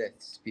to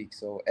Odette speak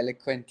so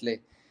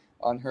eloquently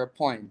on her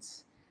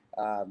points,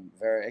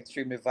 very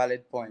extremely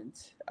valid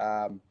points.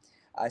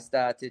 I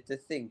started to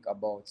think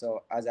about.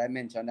 So as I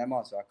mentioned, I'm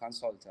also a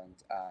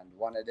consultant, and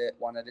one of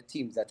the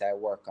teams that I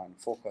work on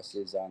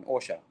focuses on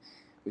OSHA,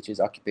 which is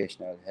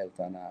occupational health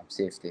and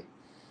safety.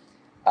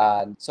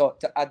 And so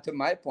to add to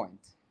my point,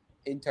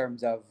 in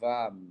terms of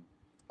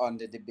on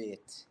the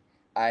debate,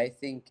 I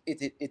think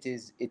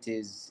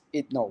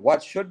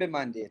what should be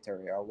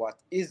mandatory or what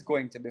is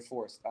going to be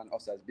forced on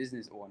us as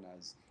business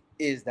owners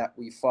is that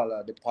we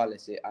follow the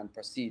policy and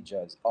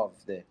procedures of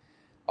the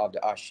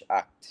OSH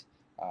Act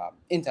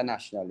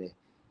internationally,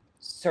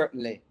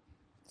 certainly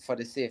for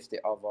the safety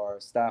of our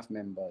staff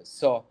members.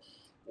 So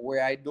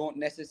where I don't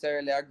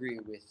necessarily agree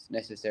with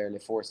necessarily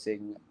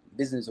forcing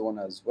business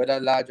owners, whether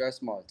large or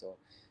small,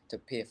 to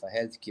pay for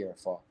healthcare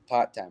for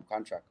part-time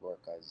contract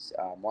workers.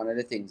 One of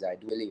the things I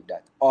do believe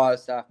that all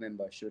staff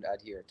members should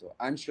adhere to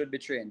and should be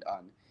trained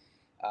on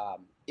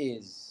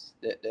is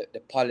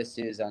the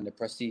policies and the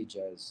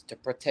procedures to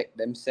protect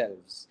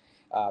themselves,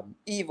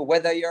 even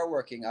whether you're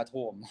working at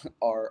home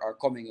or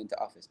coming into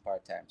office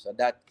part-time. So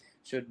that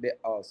should be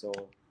also,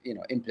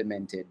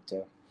 implemented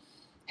to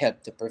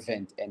help to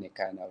prevent any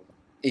kind of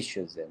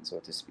issues then, so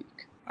to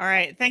speak. All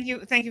right. Thank you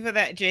for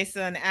that,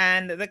 Jason.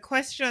 And the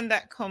question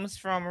that comes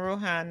from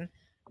Rohan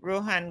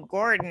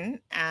Gordon,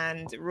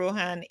 and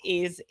Rohan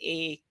is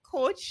a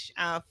coach,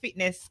 a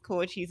fitness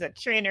coach. He's a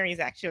trainer. He's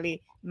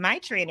actually my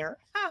trainer.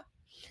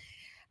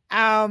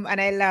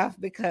 And I laugh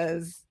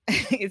because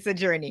it's a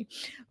journey.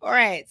 All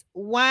right.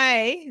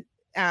 Why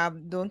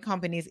don't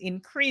companies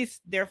increase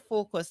their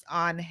focus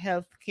on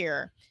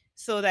healthcare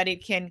so that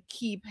it can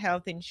keep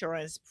health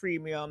insurance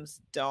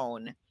premiums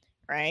down?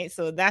 Right.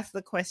 So that's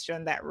the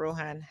question that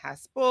Rohan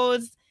has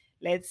posed.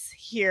 Let's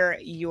hear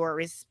your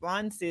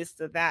responses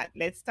to that.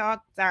 Let's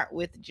start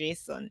with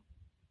Jason.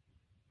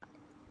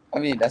 I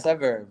mean, that's a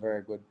very,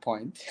 very good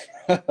point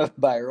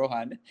by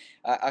Rohan.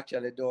 I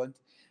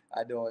don't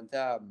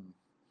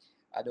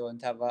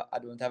have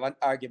an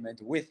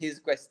argument with his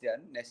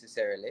question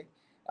necessarily.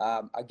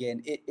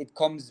 Again, it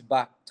comes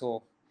back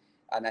to,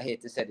 and I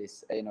hate to say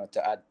this,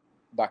 to add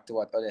back to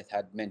what Odette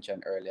had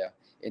mentioned earlier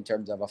in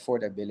terms of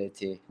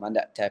affordability and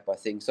that type of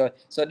thing. So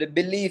the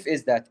belief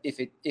is that if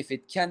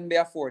it can be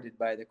afforded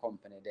by the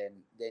company,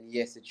 then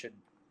yes, it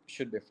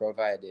should be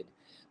provided.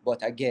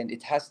 But again,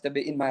 it has to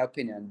be, in my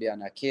opinion, be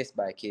on a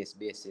case-by-case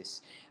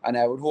basis. And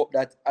I would hope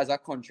that as a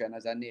country and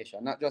as a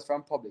nation, not just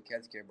from public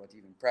healthcare, but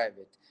even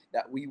private,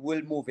 that we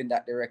will move in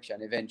that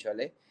direction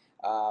eventually.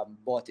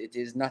 But it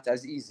is not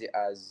as easy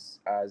as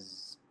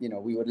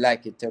we would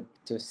like it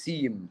to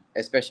seem,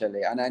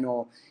 especially. And I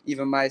know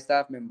even my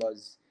staff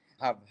members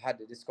have had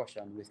a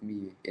discussion with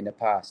me in the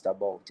past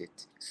about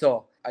it.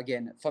 So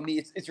again, for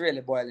me, it's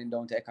really boiling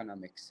down to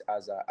economics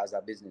as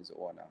a business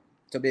owner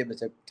to be able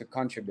to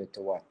contribute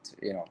to what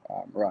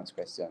Ron's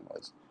question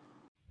was.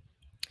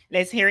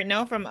 Let's hear it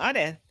now from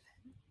Odette.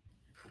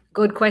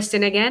 Good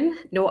question again.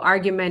 No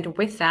argument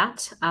with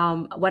that.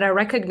 What I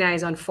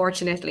recognize,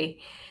 unfortunately,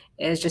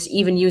 is just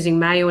even using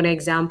my own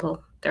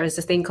example. There is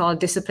a thing called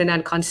discipline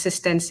and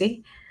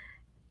consistency.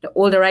 The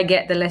older I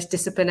get, the less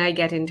discipline I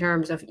get in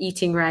terms of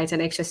eating right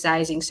and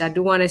exercising. So I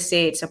do want to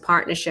say it's a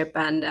partnership,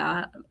 and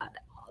a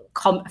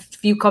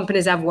few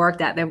companies I've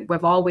worked at,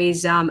 we've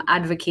always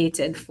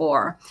advocated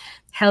for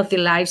healthy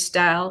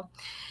lifestyle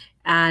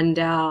and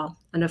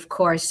of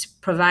course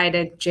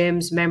provided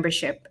gyms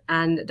membership.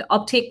 And the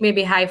uptake may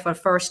be high for the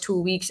first 2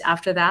 weeks.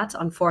 After that,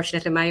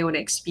 unfortunately, my own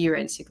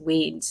experience, it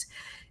wanes.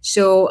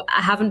 So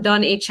I haven't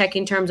done a check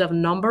in terms of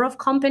number of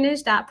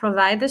companies that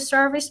provide this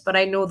service, but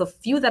I know the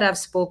few that I've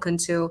spoken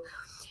to,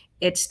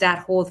 it's that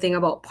whole thing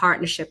about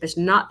partnership. It's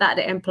not that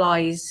the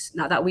employees,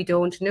 not that we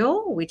don't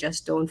know, we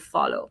just don't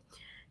follow.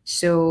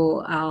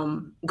 So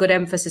good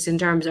emphasis in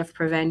terms of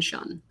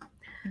prevention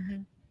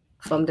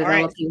from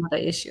developing other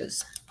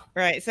issues.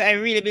 Right. So I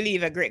really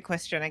believe a great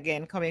question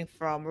again coming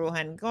from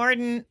Rohan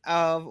Gordon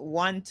of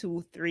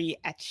 123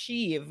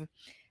 Achieve.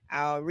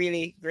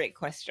 Really great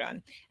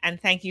question.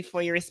 And thank you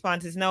for your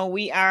responses. Now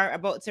we are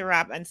about to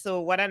wrap. And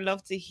so what I'd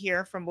love to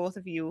hear from both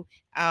of you,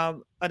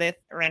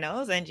 Odette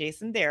Reynolds and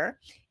Jason Dare,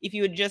 if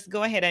you would just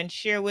go ahead and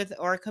share with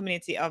our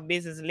community of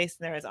business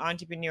listeners,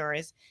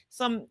 entrepreneurs,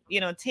 some,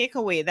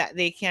 takeaway that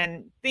they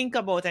can think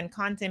about and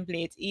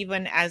contemplate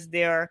even as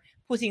they're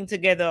putting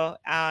together,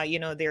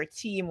 their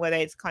team, whether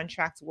it's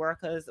contract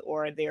workers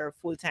or their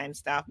full-time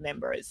staff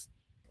members.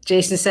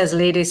 Jason says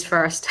ladies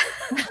first.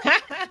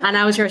 And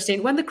I was here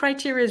saying, when the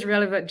criteria is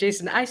relevant,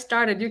 Jason, I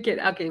started, you can,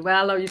 okay, well,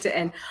 I'll allow you to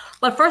end.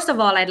 But first of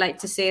all, I'd like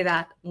to say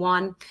that,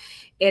 one,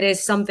 it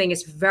is something,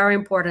 it's very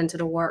important to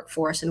the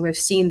workforce. And we've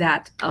seen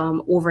that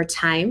over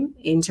time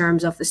in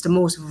terms of it's the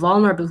most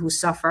vulnerable who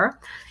suffer.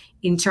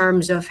 In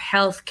terms of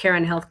health care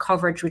and health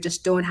coverage, we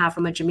just don't have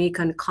from a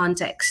Jamaican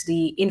context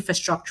the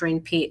infrastructure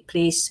in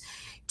place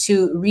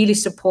to really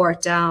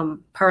support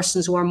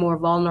persons who are more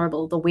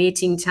vulnerable, the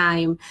waiting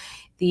time,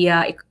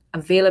 the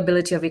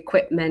availability of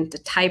equipment, the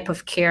type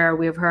of care.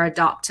 We've heard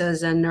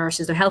doctors and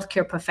nurses, the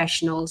healthcare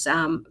professionals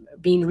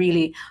being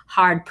really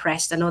hard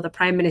pressed. I know the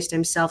Prime Minister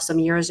himself some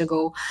years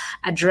ago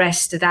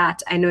addressed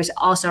that. I know it's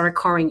also a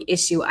recurring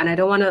issue, and I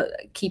don't want to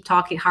keep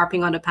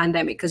harping on the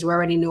pandemic because we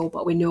already know,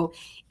 but we know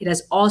it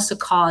has also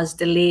caused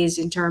delays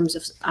in terms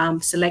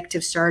of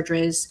selective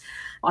surgeries,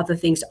 other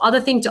things. The other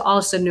thing to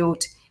also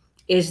note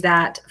is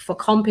that for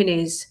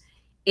companies,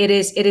 it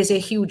is a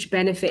huge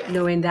benefit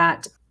knowing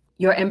that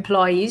your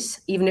employees,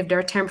 even if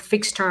they're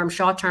fixed term,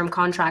 short term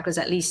contractors,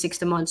 at least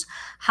 60 months,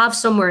 have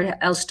somewhere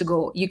else to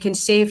go. You can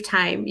save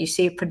time. You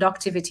save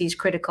productivity is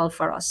critical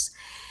for us.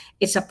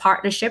 It's a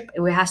partnership.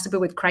 It has to be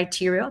with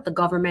criteria. The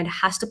government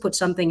has to put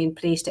something in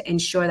place to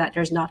ensure that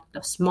there's not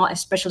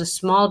especially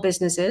small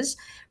businesses,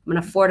 from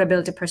an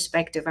affordability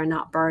perspective, are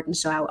not burdened.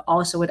 So I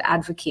also would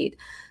advocate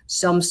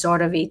some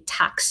sort of a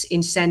tax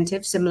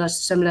incentive, similar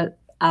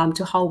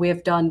to how we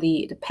have done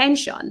the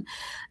pension.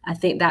 I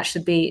think that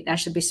should be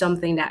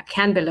something that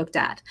can be looked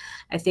at.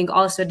 I think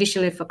also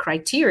additionally for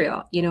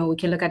criteria, we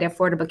can look at the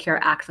Affordable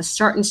Care Act for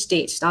certain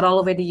states, not all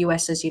over the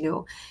US, as you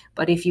know,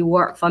 but if you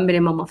work for a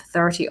minimum of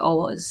 30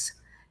 hours,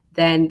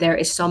 then there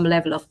is some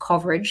level of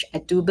coverage. I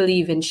do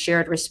believe in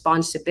shared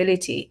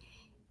responsibility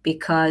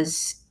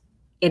because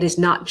it is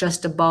not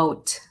just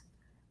about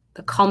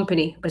the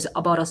company, but it's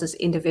about us as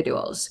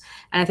individuals.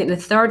 And I think the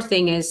third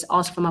thing is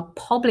also from a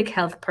public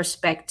health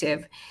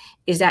perspective,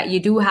 is that you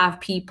do have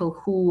people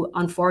who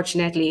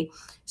unfortunately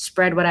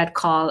spread what I'd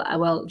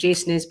call,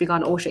 Jason is big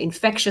on OSHA,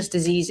 infectious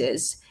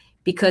diseases,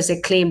 because they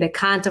claim they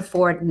can't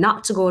afford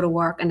not to go to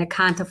work and they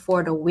can't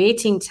afford a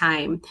waiting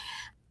time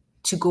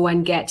to go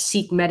and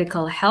seek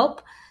medical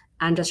help.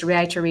 And just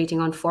reiterating,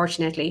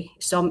 unfortunately,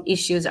 some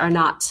issues are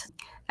not,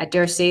 I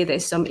dare say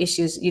this, some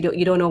issues, you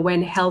don't know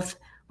when health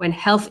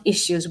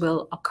issues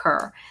will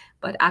occur.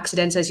 But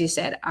accidents, as you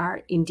said,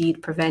 are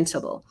indeed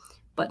preventable,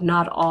 but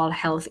not all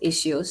health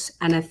issues.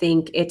 And I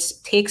think it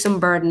takes some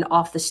burden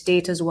off the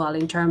state as well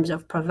in terms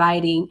of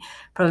providing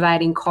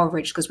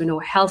coverage, because we know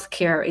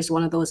healthcare is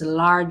one of those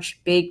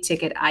large, big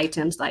ticket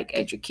items like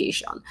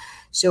education.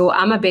 So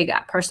I'm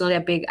personally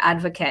a big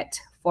advocate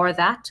for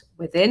that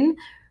within.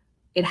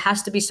 It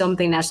has to be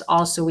something that's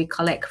also we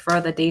collect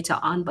further data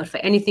on, but for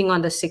anything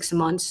under 6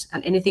 months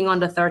and anything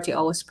under 30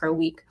 hours per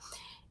week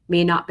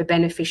may not be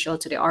beneficial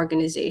to the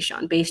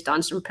organization based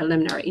on some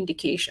preliminary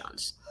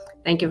indications.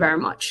 Thank you very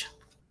much.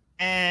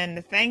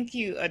 And thank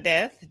you,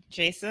 Odette.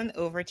 Jason,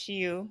 over to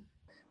you.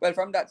 Well,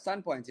 from that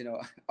standpoint,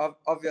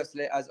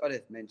 obviously, as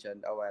Odette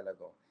mentioned a while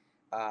ago,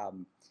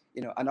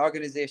 an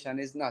organization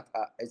is not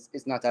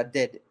a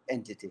dead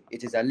entity.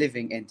 It is a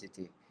living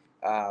entity.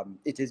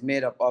 It is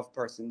made up of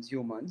persons,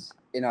 humans,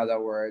 in other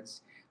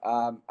words.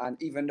 And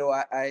even though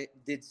I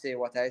did say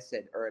what I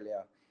said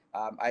earlier,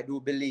 I do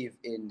believe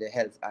in the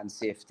health and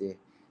safety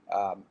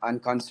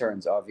and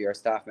concerns of your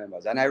staff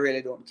members. And I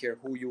really don't care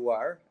who you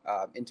are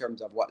in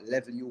terms of what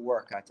level you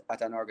work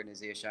at an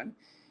organization.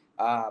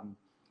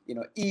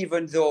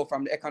 Even though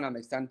from the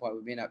economic standpoint,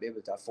 we may not be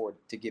able to afford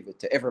to give it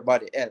to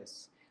everybody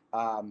else.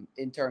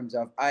 In terms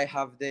of, I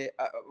have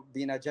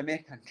being a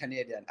Jamaican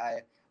Canadian,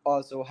 I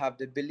also have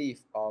the belief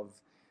of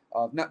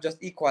not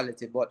just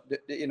equality, but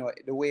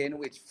the way in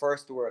which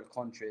first world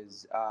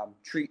countries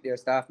treat their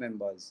staff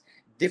members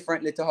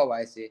differently to how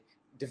I see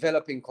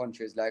developing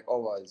countries like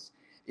ours,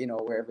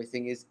 where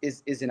everything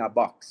is in a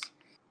box.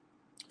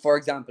 For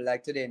example,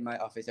 like today in my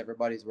office,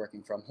 everybody's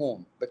working from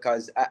home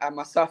because I'm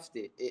a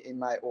softie in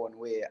my own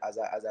way as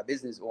a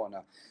business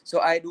owner. So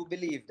I do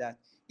believe that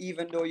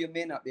even though you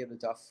may not be able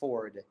to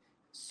afford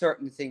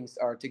certain things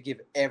or to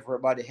give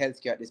everybody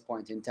healthcare at this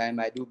point in time,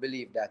 I do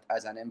believe that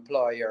as an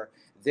employer,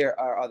 there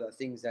are other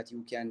things that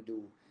you can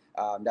do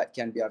that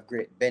can be of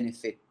great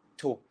benefit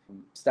to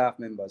staff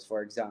members,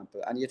 for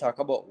example. And you talk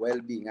about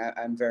well-being.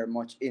 I'm very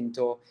much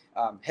into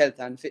health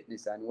and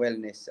fitness and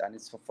wellness. And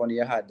it's funny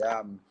you had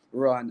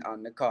Ron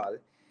on the call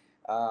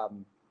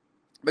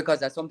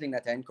because that's something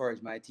that I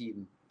encourage my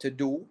team to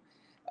do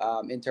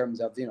in terms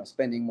of,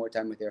 spending more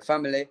time with their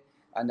family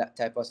and that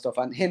type of stuff.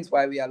 And hence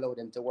why we allow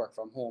them to work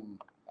from home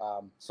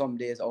some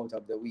days out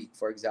of the week,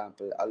 for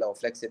example, allow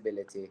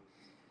flexibility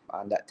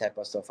and that type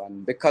of stuff.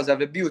 And because of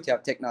the beauty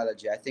of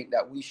technology, I think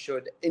that we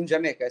should, in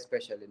Jamaica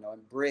especially,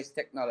 embrace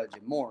technology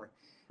more,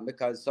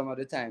 because some of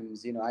the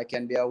times, I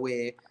can be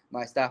away,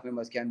 my staff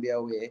members can be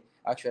away.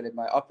 Actually,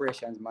 my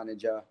operations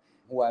manager,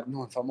 who I've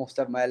known for most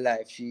of my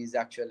life, she's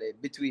actually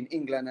between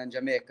England and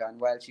Jamaica, and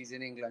while she's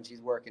in England, she's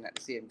working at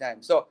the same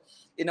time. So,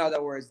 in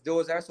other words,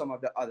 those are some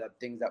of the other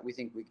things that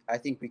I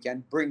think we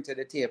can bring to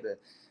the table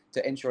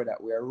to ensure that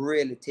we are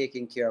really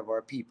taking care of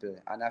our people.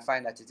 And I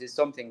find that it is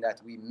something that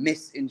we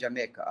miss in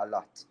Jamaica a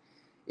lot.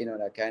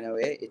 That kind of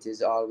way. It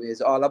is always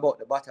all about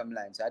the bottom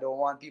line. So I don't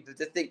want people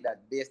to think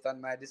that, based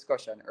on my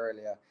discussion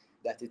earlier,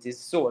 that it is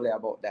solely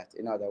about that.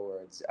 In other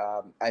words,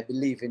 I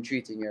believe in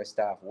treating your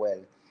staff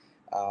well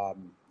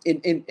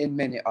in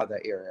many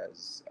other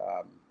areas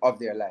of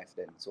their life,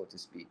 then, so to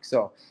speak.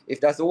 So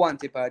if that's the one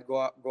tip I'd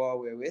go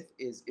away with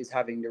is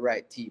having the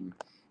right team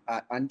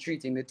and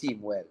treating the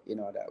team well,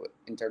 that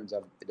in terms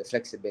of the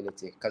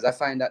flexibility. Because I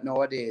find that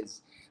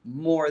nowadays,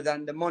 more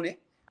than the money,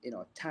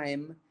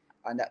 time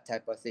and that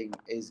type of thing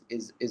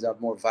is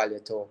of more value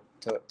to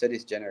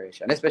this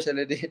generation,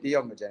 especially the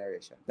younger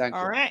generation. Thank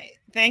you. All right.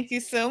 Thank you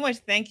so much.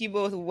 Thank you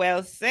both.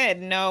 Well said.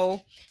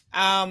 Now,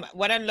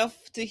 what I'd love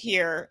to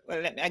hear,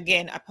 well,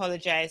 again,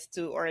 apologize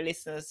to our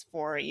listeners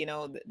for,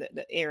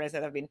 the areas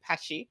that have been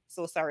patchy.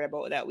 So sorry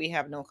about that. We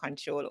have no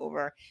control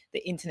over the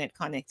internet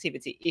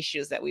connectivity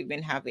issues that we've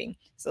been having.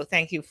 So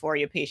thank you for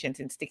your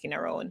patience in sticking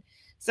around.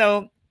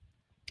 So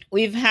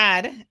we've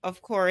had,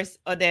 of course,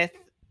 Odette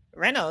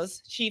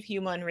Reynolds, Chief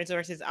Human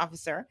Resources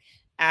Officer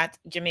at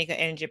Jamaica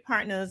Energy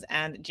Partners,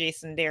 and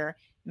Jason Dare,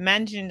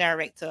 Managing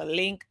Director,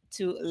 Link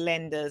to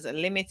Lenders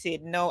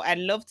Limited. Now, I'd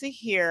love to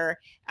hear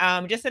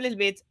just a little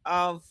bit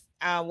of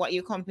what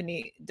your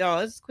company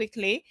does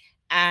quickly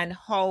and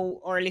how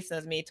our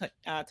listeners may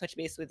touch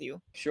base with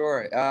you.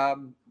 Sure.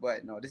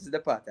 But no, this is the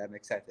part I'm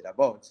excited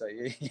about. So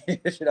you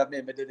should have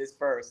made me do this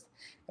first.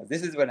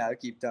 This is when I'll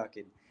keep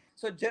talking.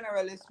 So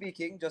generally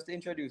speaking, just to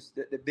introduce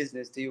the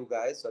business to you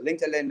guys. So Link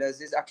to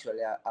Lenders is actually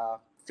a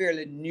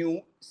fairly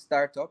new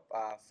startup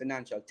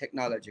financial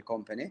technology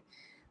company.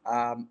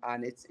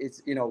 And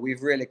it's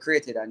we've really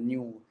created a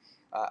new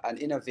an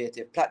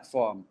innovative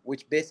platform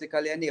which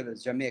basically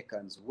enables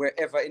Jamaicans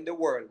wherever in the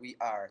world we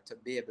are to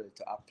be able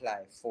to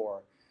apply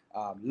for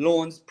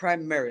loans,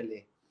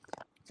 primarily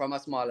from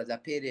as small as a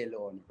payday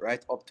loan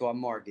right up to a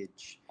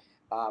mortgage,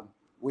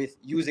 with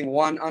using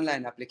one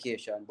online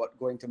application but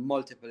going to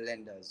multiple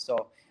lenders.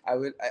 So I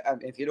will,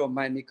 if you don't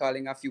mind me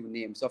calling a few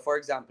names. So for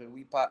example,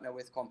 we partner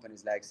with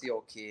companies like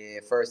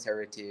COK, First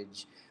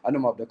Heritage, a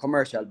number of the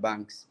commercial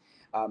banks.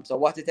 So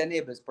what it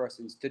enables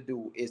persons to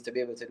do is to be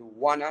able to do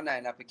one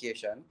online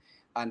application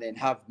and then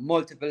have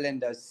multiple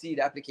lenders see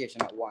the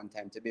application at one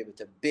time to be able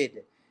to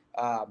bid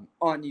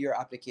on your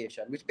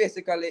application, which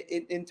basically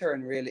in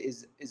turn really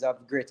is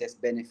of greatest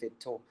benefit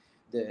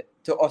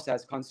to us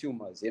as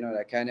consumers,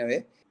 that kind of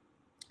way.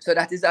 So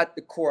that is at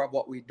the core of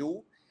what we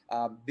do.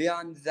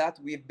 Beyond that,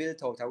 we've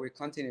built out, and we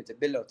continue to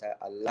build out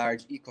a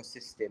large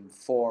ecosystem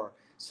for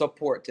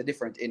support to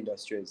different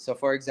industries. So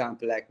for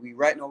example,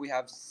 right now we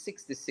have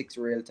 66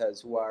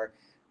 realtors who are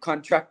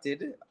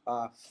contracted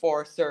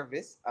for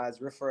service as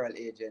referral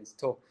agents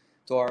to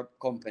our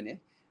company.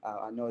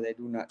 I know they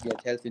do not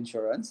get health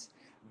insurance,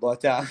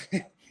 but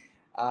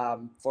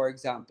for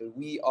example,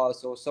 we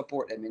also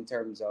support them in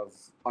terms of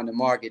on the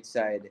mortgage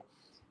side,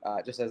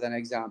 just as an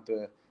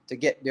example, to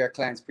get their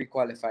clients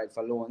pre-qualified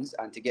for loans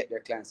and to get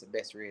their clients the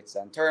best rates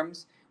and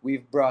terms.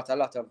 We've brought a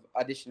lot of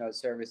additional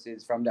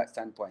services from that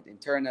standpoint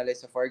internally.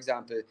 So for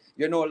example,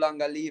 you're no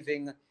longer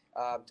leaving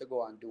to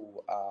go and do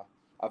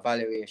a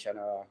valuation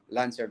or a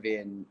land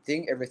surveying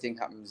thing. Everything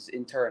happens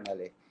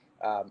internally.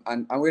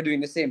 And we're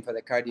doing the same for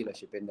the car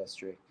dealership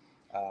industry.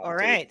 All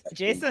right,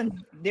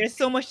 Jason, there's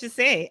so much to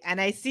say, and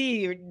I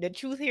see the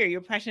truth here.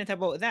 You're passionate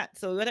about that.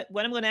 So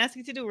what I'm going to ask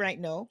you to do right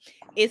now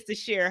is to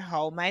share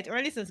how might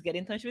our listeners get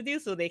in touch with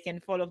you so they can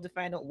follow up to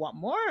find out what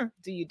more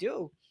do you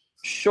do.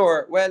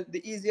 Sure. Well,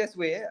 the easiest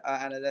way,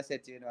 and as I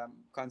said to you, I'm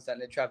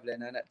constantly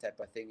traveling and that type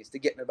of thing, is to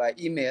get me by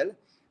email.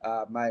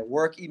 My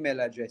work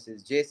email address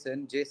is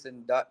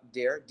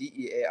jason.dare,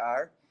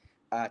 DEAR,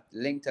 at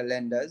Link to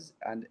Lenders,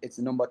 and it's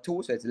number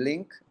 2, so it's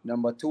link,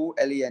 number 2,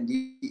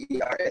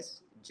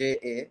 LENDERS,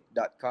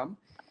 JA.com.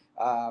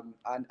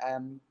 And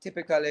I'm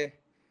typically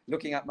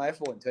looking at my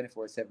phone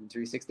 24/7,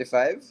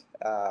 365.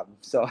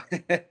 So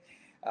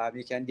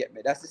you can get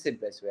me. That's the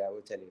simplest way I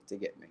will tell you to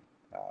get me.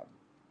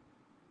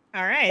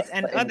 All right.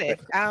 And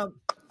Odette,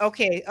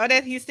 okay,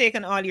 Odette, he's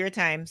taken all your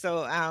time.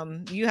 So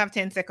you have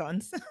 10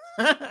 seconds.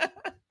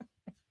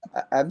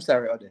 I'm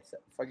sorry, Odette.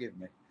 Forgive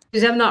me.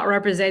 I'm not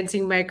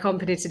representing my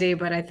company today,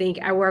 but I think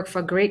I work for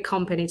a great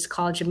company. It's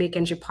called Jamaica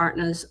Energy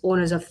Partners,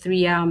 owners of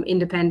 3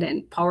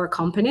 independent power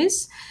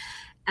companies.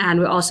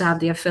 And we also have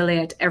the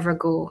affiliate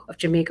Evergo of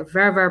Jamaica.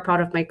 Very, very proud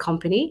of my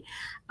company.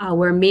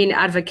 We're main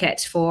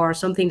advocates for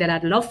something that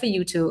I'd love for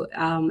you to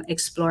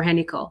explore,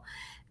 Henico,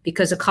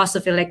 because the cost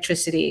of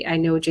electricity, I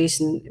know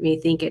Jason may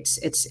think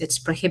it's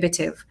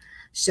prohibitive.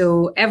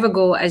 So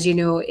Evergo, as you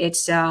know,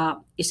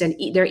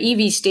 there are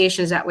EV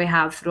stations that we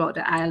have throughout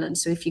the island.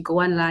 So if you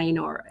go online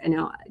or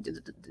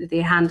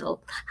they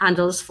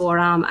handles for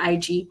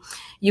IG,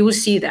 you will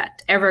see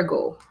that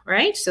Evergo,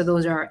 right? So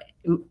those are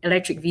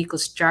electric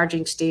vehicles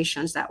charging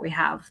stations that we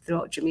have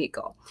throughout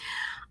Jamaica.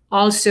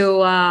 Also,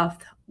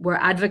 we're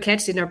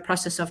advocates in our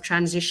process of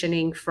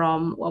transitioning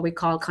from what we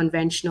call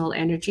conventional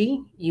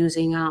energy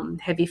using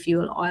heavy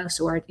fuel oil.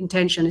 So our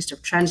intention is to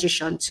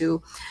transition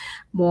to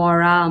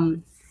more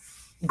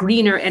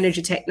greener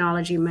energy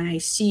technology. My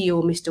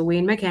CEO, Mr.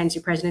 Wayne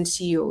McKenzie, President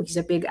CEO, he's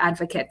a big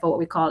advocate for what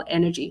we call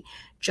energy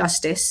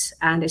justice.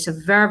 And it's a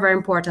very, very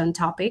important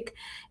topic.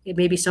 It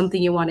may be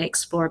something you want to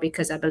explore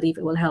because I believe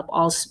it will help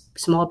all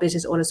small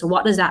business owners. So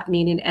what does that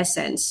mean in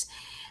essence?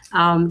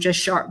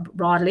 Just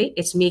broadly,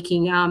 it's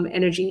making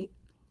energy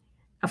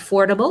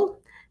affordable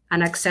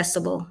and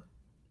accessible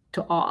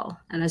to all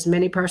and as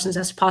many persons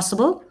as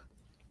possible.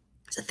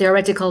 It's a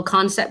theoretical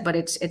concept, but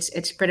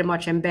it's pretty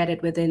much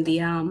embedded within the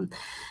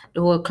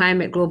whole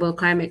global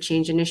climate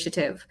change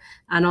initiative,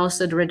 and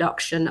also the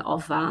reduction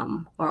of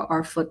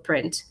our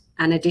footprint,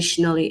 and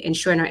additionally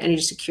ensuring our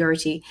energy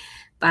security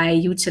by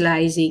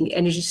utilizing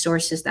energy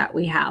sources that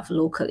we have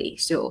locally.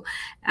 So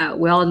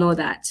we all know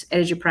that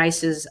energy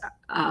prices,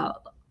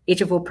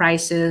 HFO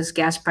prices,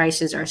 gas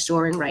prices are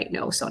soaring right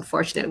now. So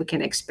unfortunately, we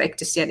can expect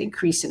to see an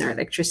increase in our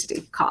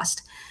electricity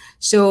cost.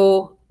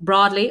 So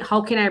broadly,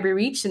 how can I be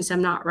reached? Since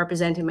I'm not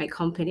representing my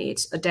company,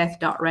 it's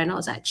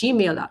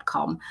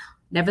odeth.reynolds@gmail.com.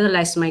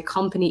 Nevertheless, my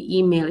company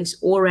email is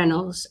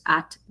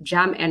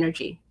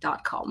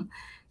oreynolds@jamenergy.com.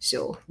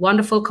 So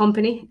wonderful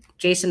company.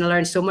 Jason, I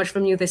learned so much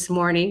from you this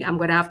morning. I'm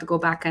going to have to go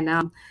back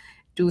and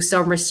do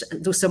some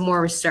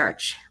more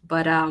research,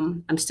 but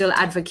I'm still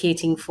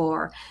advocating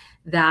for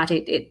that.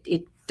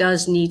 It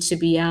does need to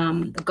be,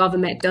 the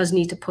government does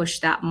need to push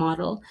that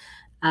model.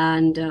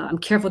 And I'm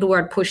careful the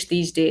word push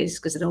these days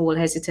because of the whole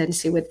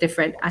hesitancy with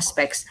different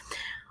aspects.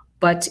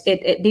 But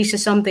it needs to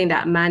something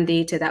that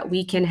mandated that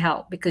we can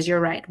help, because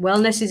you're right.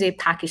 Wellness is a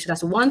package. So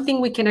that's one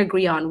thing we can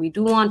agree on. We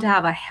do want to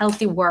have a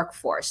healthy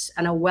workforce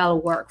and a well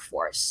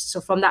workforce. So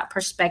from that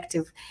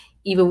perspective,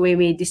 even when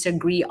we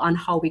disagree on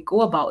how we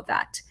go about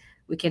that,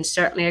 we can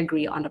certainly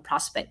agree on the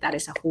prospect that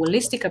is a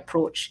holistic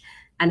approach.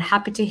 And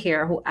happy to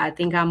hear who I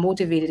think I'm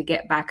motivated to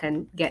get back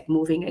and get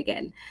moving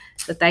again.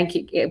 So thank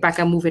you, get back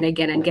and moving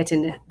again and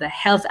getting the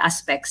health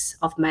aspects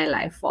of my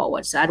life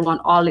forward. So I'd want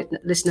all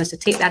listeners to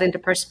take that into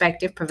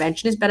perspective.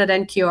 Prevention is better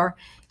than cure.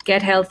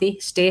 Get healthy,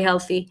 stay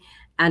healthy.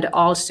 And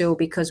also,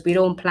 because we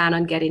don't plan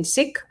on getting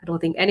sick, I don't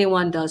think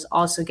anyone does,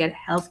 also get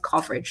health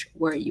coverage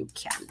where you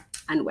can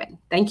and when.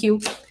 Thank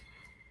you.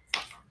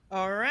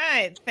 All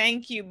right.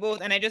 Thank you both.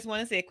 And I just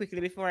want to say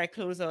quickly before I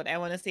close out, I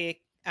want to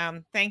say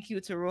thank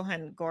you to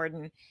Rohan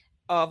Gordon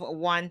of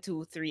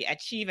 123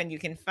 Achieve, and you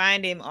can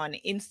find him on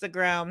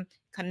Instagram.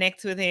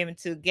 Connect with him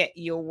to get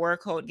your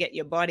workout, get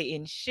your body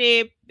in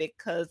shape,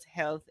 because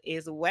health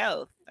is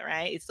wealth. All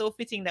right. It's so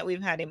fitting that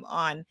we've had him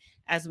on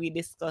as we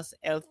discuss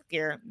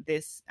healthcare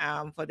this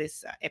for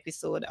this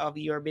episode of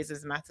Your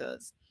Business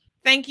Matters.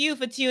 Thank you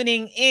for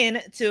tuning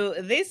in to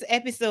this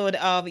episode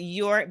of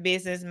Your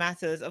Business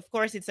Matters. Of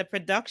course, it's a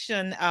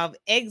production of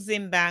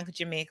Exim Bank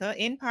Jamaica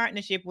in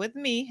partnership with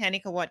me,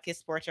 Henika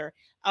Watkins Porter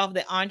of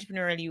the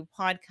Entrepreneurial You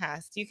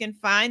podcast. You can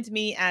find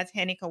me at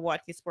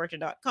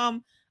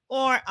henikawatkinsporter.com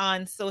or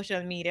on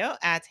social media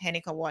at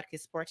Henika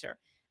Watkins Porter.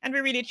 And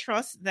we really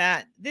trust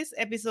that this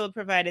episode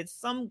provided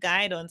some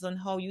guidance on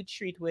how you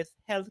treat with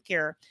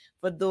healthcare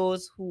for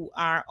those who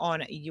are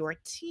on your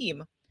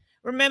team.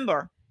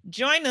 Remember,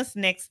 join us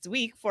next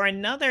week for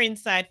another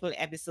insightful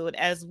episode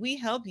as we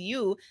help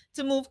you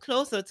to move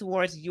closer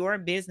towards your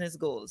business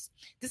goals.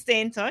 To stay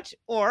in touch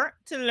or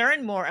to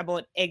learn more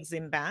about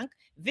Exim Bank,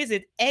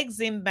 visit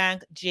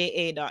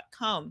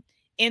eximbankja.com.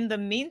 In the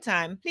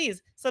meantime,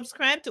 please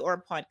subscribe to our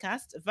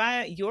podcast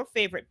via your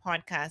favorite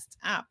podcast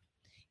app.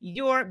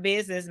 Your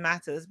business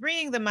matters,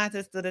 bringing the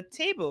matters to the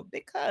table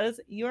because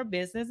your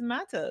business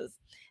matters.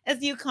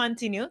 As you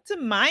continue to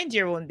mind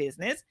your own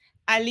business,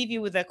 I leave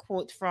you with a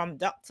quote from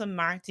Dr.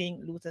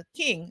 Martin Luther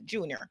King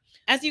Jr.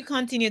 As you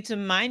continue to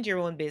mind your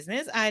own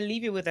business, I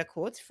leave you with a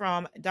quote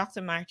from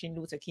Dr. Martin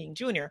Luther King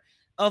Jr.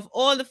 Of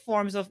all the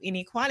forms of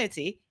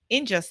inequality,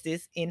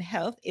 injustice in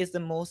health is the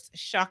most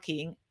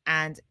shocking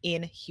and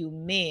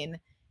inhumane.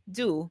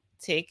 Do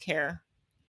take care.